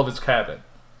was like all of his cabinet.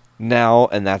 Now,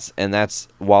 and that's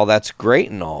while that's great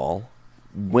and all,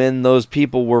 when those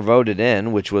people were voted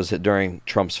in, which was during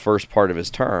Trump's first part of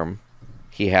his term,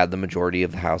 he had the majority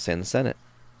of the House and the Senate.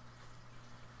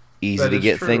 Easy to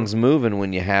get things moving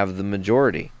when you have the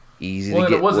majority. Easy to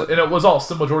get. And it was all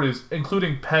simple majorities,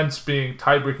 including Pence being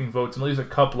tie-breaking votes in at least a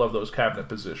couple of those cabinet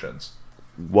positions.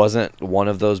 Wasn't one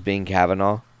of those being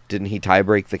Kavanaugh? Didn't he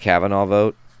tie-break the Kavanaugh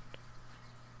vote?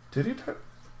 Did he?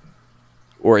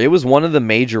 Or it was one of the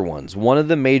major ones, one of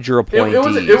the major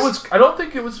appointees. It was. I don't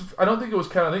think it was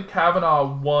Kavanaugh. I think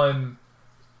Kavanaugh won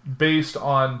based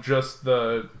on just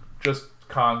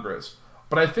Congress.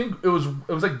 But I think it was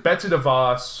like Betsy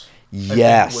DeVos. Yes,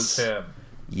 I think was him.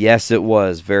 Yes, it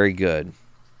was very good.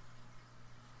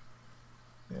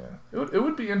 Yeah, it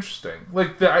would be interesting.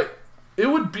 Like it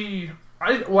would be.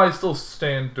 I still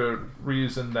stand to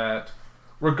reason that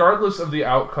regardless of the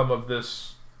outcome of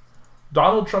this,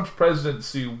 Donald Trump's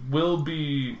presidency will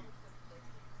be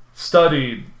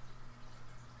studied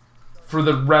for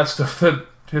the rest of the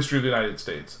history of the United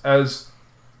States as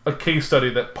a case study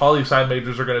that poli-sci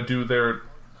majors are going to do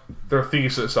their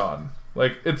thesis on.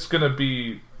 Like, it's going to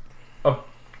be a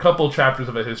couple chapters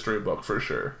of a history book for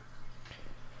sure.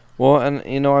 Well,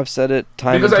 and I've said it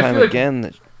time and time again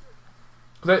that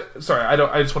Sorry, I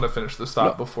don't. I just want to finish this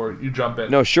thought before you jump in.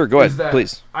 No, sure, go ahead,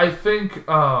 please. I think,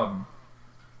 because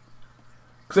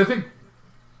I think,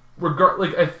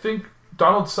 I think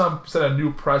Donald Trump set a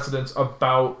new precedence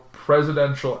about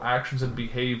presidential actions and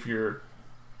behavior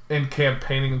in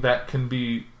campaigning that can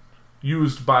be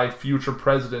used by future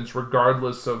presidents,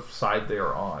 regardless of side they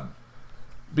are on,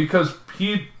 because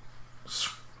he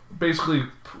basically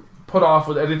put off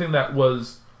with anything that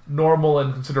was normal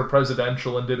and considered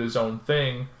presidential and did his own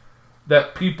thing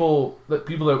that people that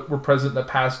were president in the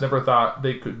past never thought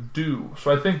they could do.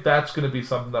 So I think that's going to be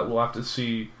something that we'll have to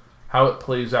see how it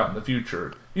plays out in the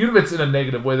future. Even if it's in a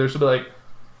negative way, there's something like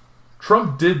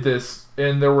Trump did this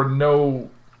and there were no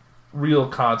real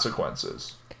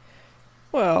consequences.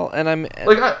 Well, and I'm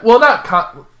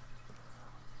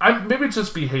maybe it's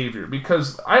just behavior,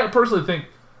 because I personally think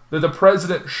that the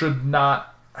president should not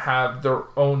have their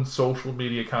own social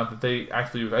media account that they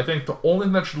actually use. I think the only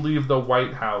thing that should leave the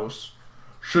White House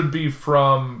should be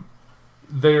from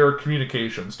their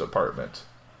communications department.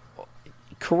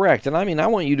 Correct. And I mean, I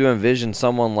want you to envision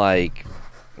someone like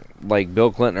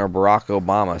Bill Clinton or Barack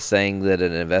Obama saying that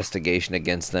an investigation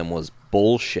against them was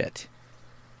bullshit.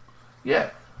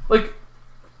 Yeah.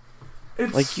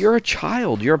 It's... you're a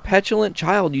child. You're a petulant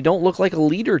child. You don't look like a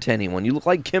leader to anyone. You look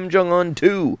like Kim Jong-un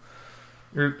too.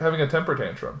 You're having a temper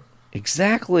tantrum.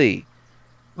 Exactly.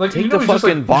 Take the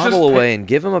fucking bottle away and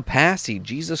give him a passy.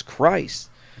 Jesus Christ.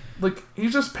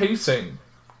 He's just pacing,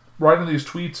 writing these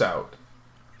tweets out.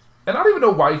 And I don't even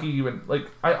know why he even...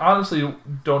 I honestly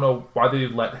don't know why they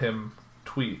let him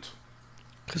tweet.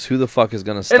 Because who the fuck is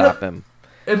going to stop him?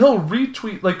 And he'll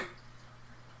retweet,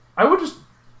 I would just...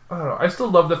 I don't know. I still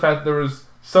love the fact that there was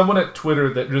someone at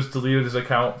Twitter that just deleted his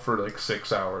account for,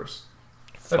 6 hours.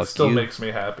 That still makes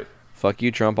me happy. Fuck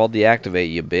you, Trump. I'll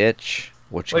deactivate you, bitch.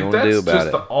 What you gonna do about it? That's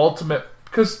just the ultimate...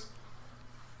 Because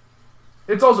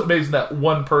it's also amazing that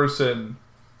one person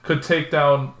could take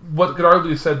down what could arguably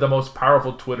be said the most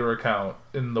powerful Twitter account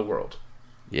in the world.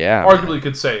 Yeah. Arguably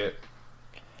could say it.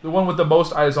 The one with the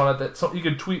most eyes on it, that you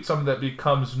could tweet something that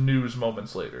becomes news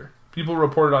moments later. People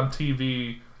report it on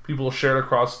TV. People share it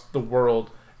across the world.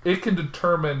 It can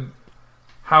determine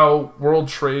how world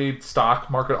trade, stock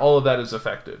market, all of that is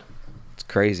affected. It's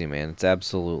crazy, man. It's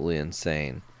absolutely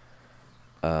insane.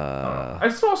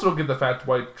 I still also don't get the fact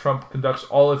why Trump conducts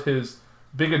all of his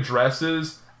big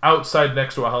addresses outside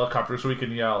next to a helicopter so he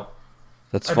can yell.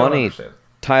 That's funny.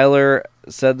 Tyler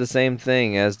said the same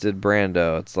thing, as did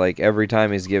Brando. It's like every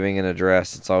time he's giving an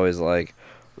address, it's always like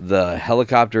the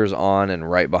helicopter's on and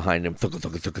right behind him. He's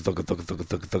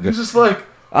just like,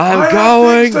 I'm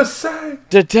going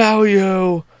to tell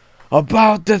you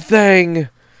about the thing.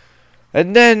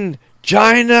 And then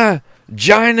China,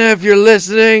 if you're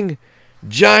listening,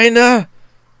 China,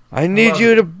 I need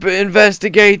you to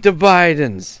investigate the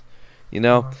Bidens.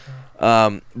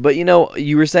 But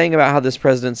you were saying about how this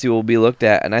presidency will be looked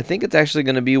at, and I think it's actually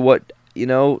going to be what,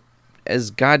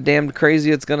 as goddamn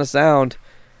crazy it's going to sound.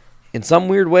 In some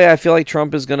weird way, I feel like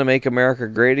Trump is going to make America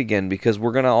great again, because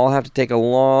we're going to all have to take a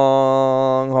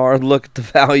long, hard look at the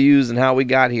values and how we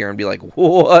got here and be like,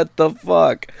 what the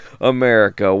fuck,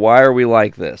 America? Why are we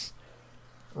like this?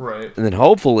 Right. And then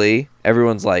hopefully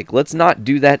everyone's like, let's not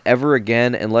do that ever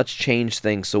again, and let's change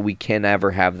things so we can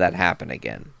never have that happen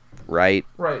again. Right?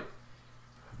 Right.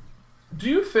 Do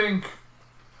you think...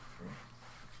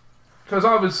 Because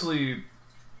obviously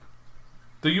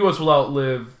the U.S. will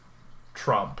outlive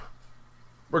Trump,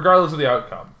 regardless of the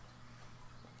outcome.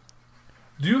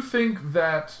 Do you think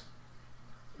that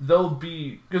there'll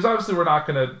be... Because obviously we're not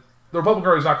going to... The Republican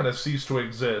Party is not going to cease to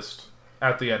exist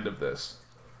at the end of this.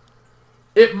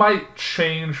 It might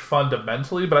change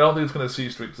fundamentally, but I don't think it's going to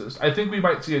cease to exist. I think we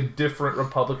might see a different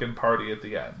Republican Party at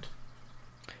the end.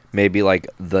 Maybe like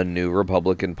the New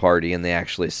Republican Party, and they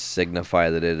actually signify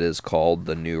that it is called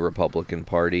the New Republican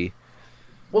Party.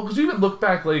 Well, because you even look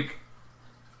back, the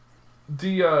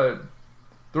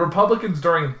Republicans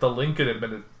during the Lincoln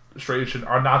administration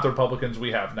are not the Republicans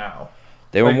we have now.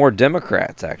 They were more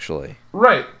Democrats, actually.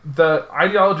 Right. The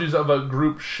ideologies of a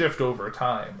group shift over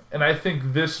time. And I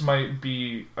think this might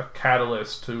be a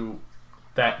catalyst to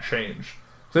that change.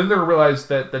 So then they're going to realize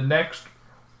that the next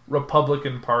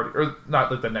Republican Party, or not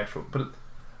the next one, but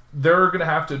they're going to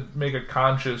have to make a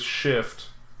conscious shift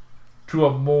to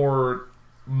a more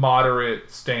moderate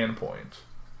standpoint.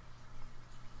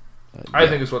 I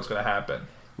think is what's going to happen.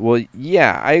 Well,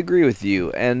 yeah, I agree with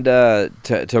you. And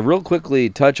to real quickly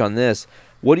touch on this,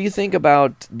 what do you think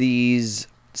about these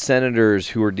senators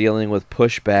who are dealing with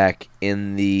pushback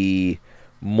in the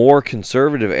more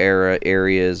conservative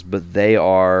areas, but they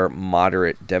are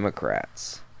moderate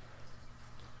Democrats?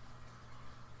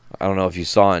 don't know if you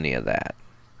saw any of that.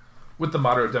 With the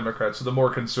moderate Democrats, so the more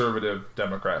conservative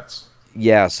Democrats.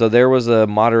 Yeah, so there was a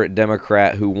moderate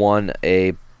Democrat who won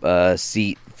a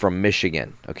seat from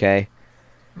Michigan, okay?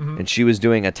 Mm-hmm. And she was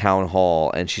doing a town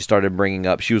hall, and she started bringing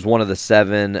up, she was one of the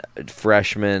 7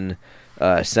 freshman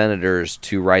senators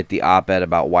to write the op-ed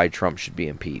about why Trump should be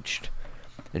impeached.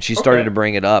 And she started to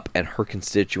bring it up, and her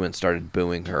constituents started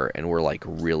booing her and were like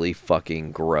really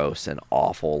fucking gross and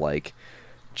awful, like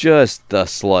just the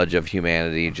sludge of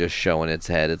humanity just showing its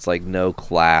head. It's like no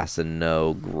class and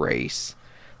no grace.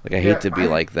 Like, I hate to be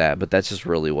like that, but that's just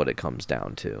really what it comes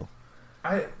down to.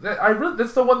 I really,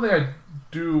 that's the one thing I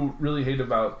do really hate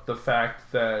about the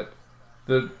fact that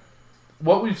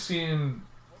what we've seen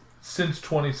since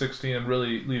 2016 and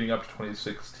really leading up to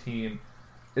 2016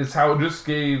 is how it just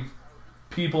gave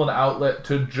people an outlet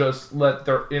to just let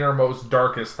their innermost,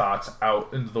 darkest thoughts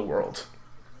out into the world.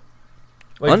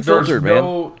 Like, unfiltered,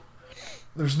 man.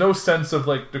 There's no sense of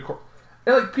like decor.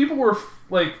 And like, people were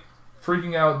like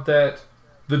freaking out that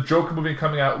the Joker movie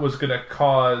coming out was going to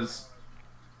cause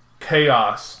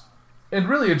chaos. And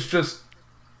really, it's just,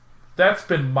 that's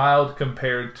been mild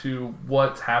compared to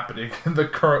what's happening in the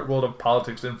current world of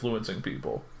politics influencing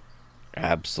people.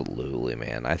 Absolutely,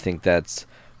 man. I think that's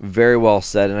very well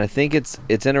said, and I think it's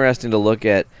interesting to look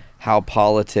at how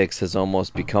politics has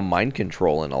almost become mind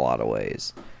control in a lot of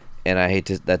ways. And I hate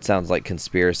to, that sounds like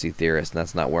conspiracy theorist, and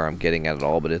that's not where I'm getting at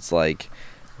all, but it's like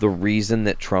the reason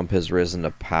that Trump has risen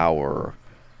to power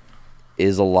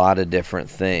is a lot of different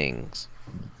things,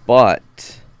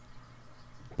 but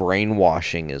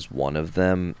brainwashing is one of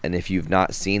them. And if you've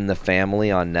not seen The Family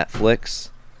on Netflix,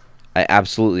 I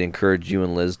absolutely encourage you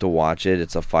and Liz to watch it.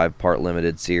 It's a 5-part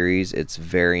limited series. It's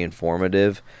very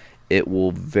informative. It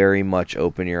will very much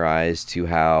open your eyes to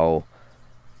how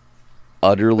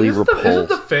utterly repulsed. Isn't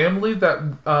The Family that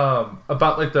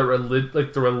about like the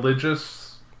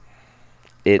religious?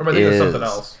 It or am I thinking of something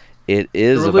else? It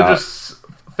is the religious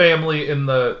family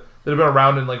that have been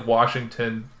around in like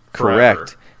Washington forever.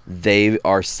 Correct. They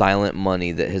are silent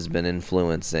money that has been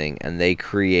influencing, and they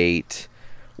create.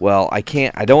 Well, I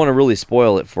don't want to really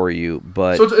spoil it for you,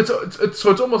 but so it's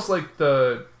almost like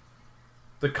the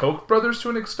Koch brothers to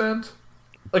an extent,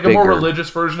 like bigger. A more religious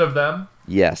version of them.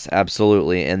 Yes,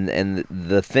 absolutely. And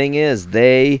the thing is,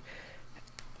 they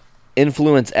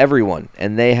influence everyone,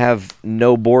 and they have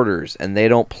no borders, and they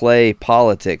don't play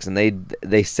politics, and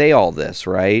they say all this,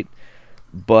 right?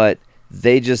 But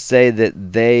they just say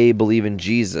that they believe in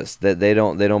Jesus, that they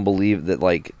don't believe that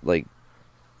like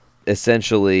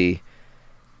essentially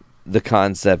the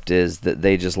concept is that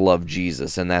they just love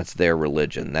Jesus, and that's their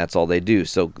religion. That's all they do.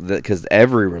 So, because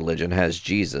every religion has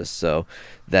Jesus, so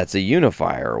that's a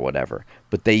unifier or whatever.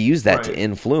 But they use that to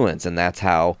influence, and that's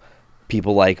how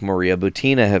people like Maria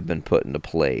Butina have been put into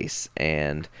place,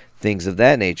 and things of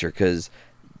that nature, because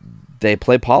they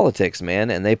play politics,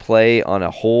 man, and they play on a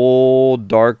whole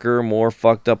darker, more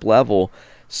fucked up level,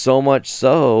 so much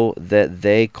so that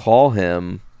they call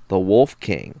him the Wolf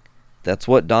King. That's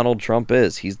what Donald Trump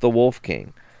is. He's the Wolf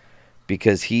King,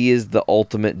 because he is the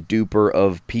ultimate duper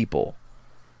of people.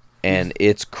 And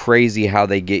it's crazy how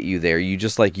they get you there. You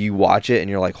just you watch it and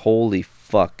you're like, holy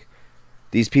fuck.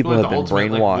 These people have been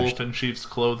brainwashed. Like wolf in sheep's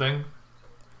clothing.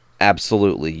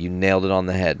 Absolutely. You nailed it on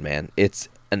the head, man. It's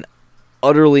an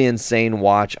utterly insane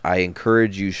watch. I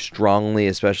encourage you strongly,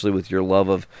 especially with your love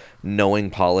of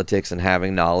knowing politics and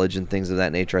having knowledge and things of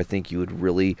that nature. I think you would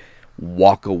really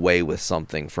walk away with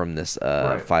something from this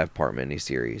 5-part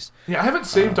miniseries. Yeah, I haven't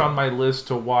saved on my list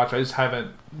to watch. I just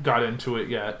haven't got into it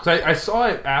yet. Because I saw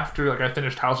it after I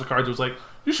finished House of Cards. It was like,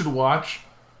 you should watch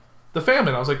The Family.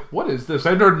 And I was like, what is this?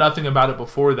 I'd heard nothing about it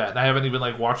before that. And I haven't even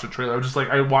watched the trailer. I was just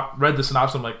read the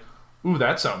synopsis. I'm like, ooh,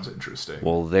 that sounds interesting.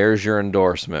 Well, there's your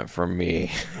endorsement from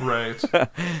me. Right.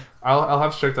 I'll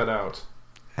have to check that out.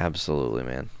 Absolutely,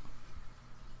 man.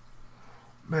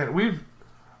 Man,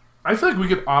 I feel like we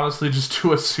could honestly just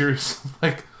do a series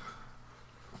of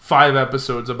 5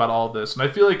 episodes about all this. And I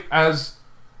feel like as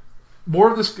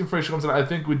more of this information comes out, I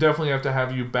think we definitely have to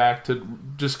have you back to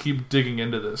just keep digging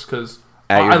into this. Because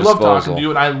I love talking to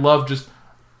you, and I love just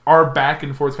our back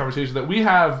and forth conversation, that we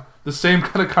have the same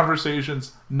kind of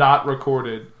conversations not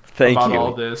recorded about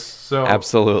all this. So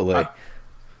absolutely.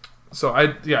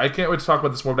 I can't wait to talk about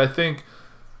this more, but I think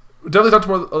we definitely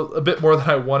talked a bit more than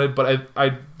I wanted, but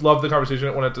I love the conversation. I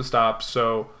didn't want it to stop.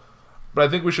 But I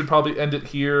think we should probably end it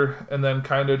here and then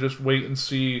kind of just wait and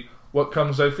see what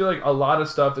comes. I feel like a lot of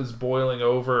stuff is boiling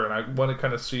over, and I want to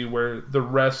kind of see where the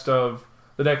rest of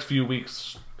the next few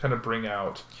weeks kind of bring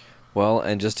out. Well,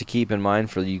 and just to keep in mind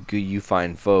for you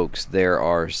fine folks, there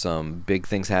are some big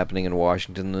things happening in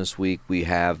Washington this week. We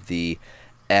have the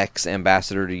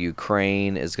ex-ambassador to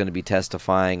Ukraine is going to be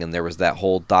testifying, and there was that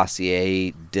whole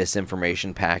dossier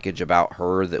disinformation package about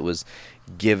her that was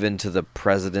given to the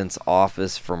president's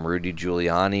office from Rudy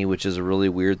Giuliani, which is a really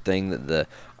weird thing that the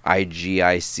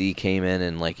IGIC came in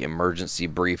and like emergency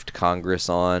briefed Congress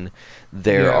on.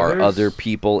 There are other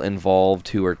people involved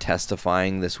who are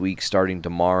testifying this week starting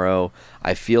tomorrow.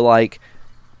 I feel like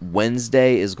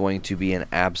Wednesday is going to be an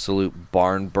absolute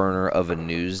barn burner of a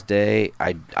news day.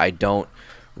 I don't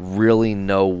really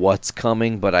know what's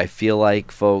coming, but I feel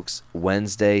like, folks,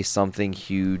 Wednesday something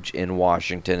huge in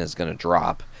Washington is going to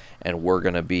drop, and we're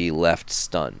going to be left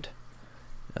stunned.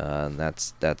 And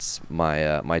that's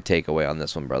my my takeaway on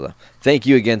this one, brother. Thank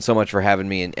you again so much for having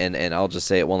me, and I'll just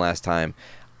say it one last time,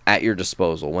 at your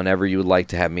disposal whenever you would like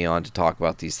to have me on to talk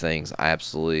about these things. I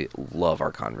absolutely love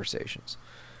our conversations.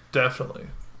 Definitely.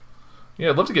 Yeah,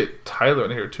 I'd love to get Tyler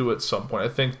in here too at some point. I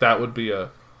think that would be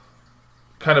a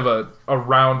kind of a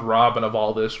round robin of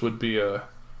all this would be a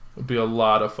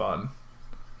lot of fun.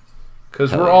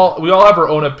 Because we all have our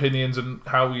own opinions and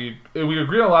how we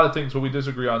agree on a lot of things, but we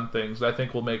disagree on things that I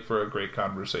think will make for a great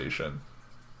conversation.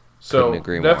 So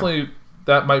definitely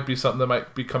that might be something that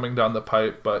might be coming down the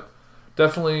pipe, but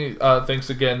definitely thanks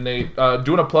again, Nate.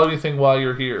 Doing a plug anything while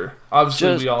you're here.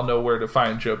 Obviously, we all know where to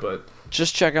find you, but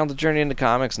just check out the Journey into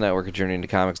Comics network at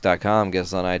journeyintocomics.com. Get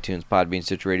us on iTunes, Podbean,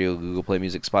 Stitcher Radio, Google Play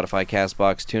Music, Spotify,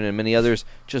 CastBox, TuneIn, and many others.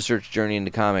 Just search Journey into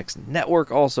Comics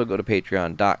network. Also go to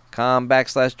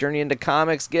patreon.com/Journey into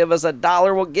Comics. Give us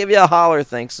 $1. We'll give you a holler.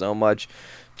 Thanks so much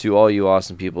to all you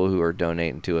awesome people who are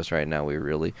donating to us right now. We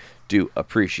really do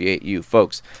appreciate you,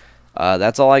 folks.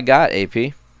 That's all I got,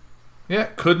 AP. Yeah,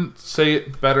 couldn't say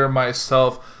it better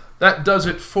myself. That does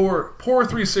it for Poor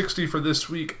 360 for this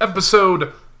week.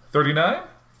 Episode 39?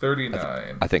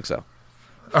 39. I think so.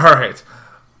 All right.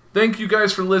 Thank you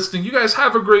guys for listening. You guys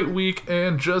have a great week,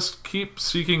 and just keep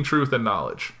seeking truth and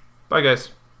knowledge. Bye, guys.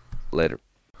 Later.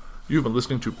 You've been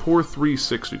listening to Poor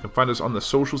 360. You can find us on the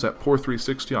socials at Poor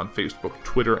 360 on Facebook,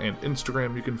 Twitter, and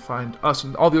Instagram. You can find us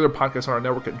and all the other podcasts on our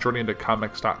network at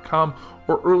journeyintocomics.com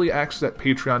or early access at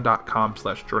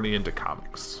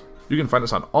patreon.com/journeyintocomics. You can find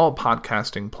us on all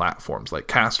podcasting platforms like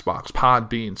CastBox,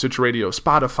 Podbean, Stitcher Radio,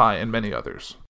 Spotify, and many others.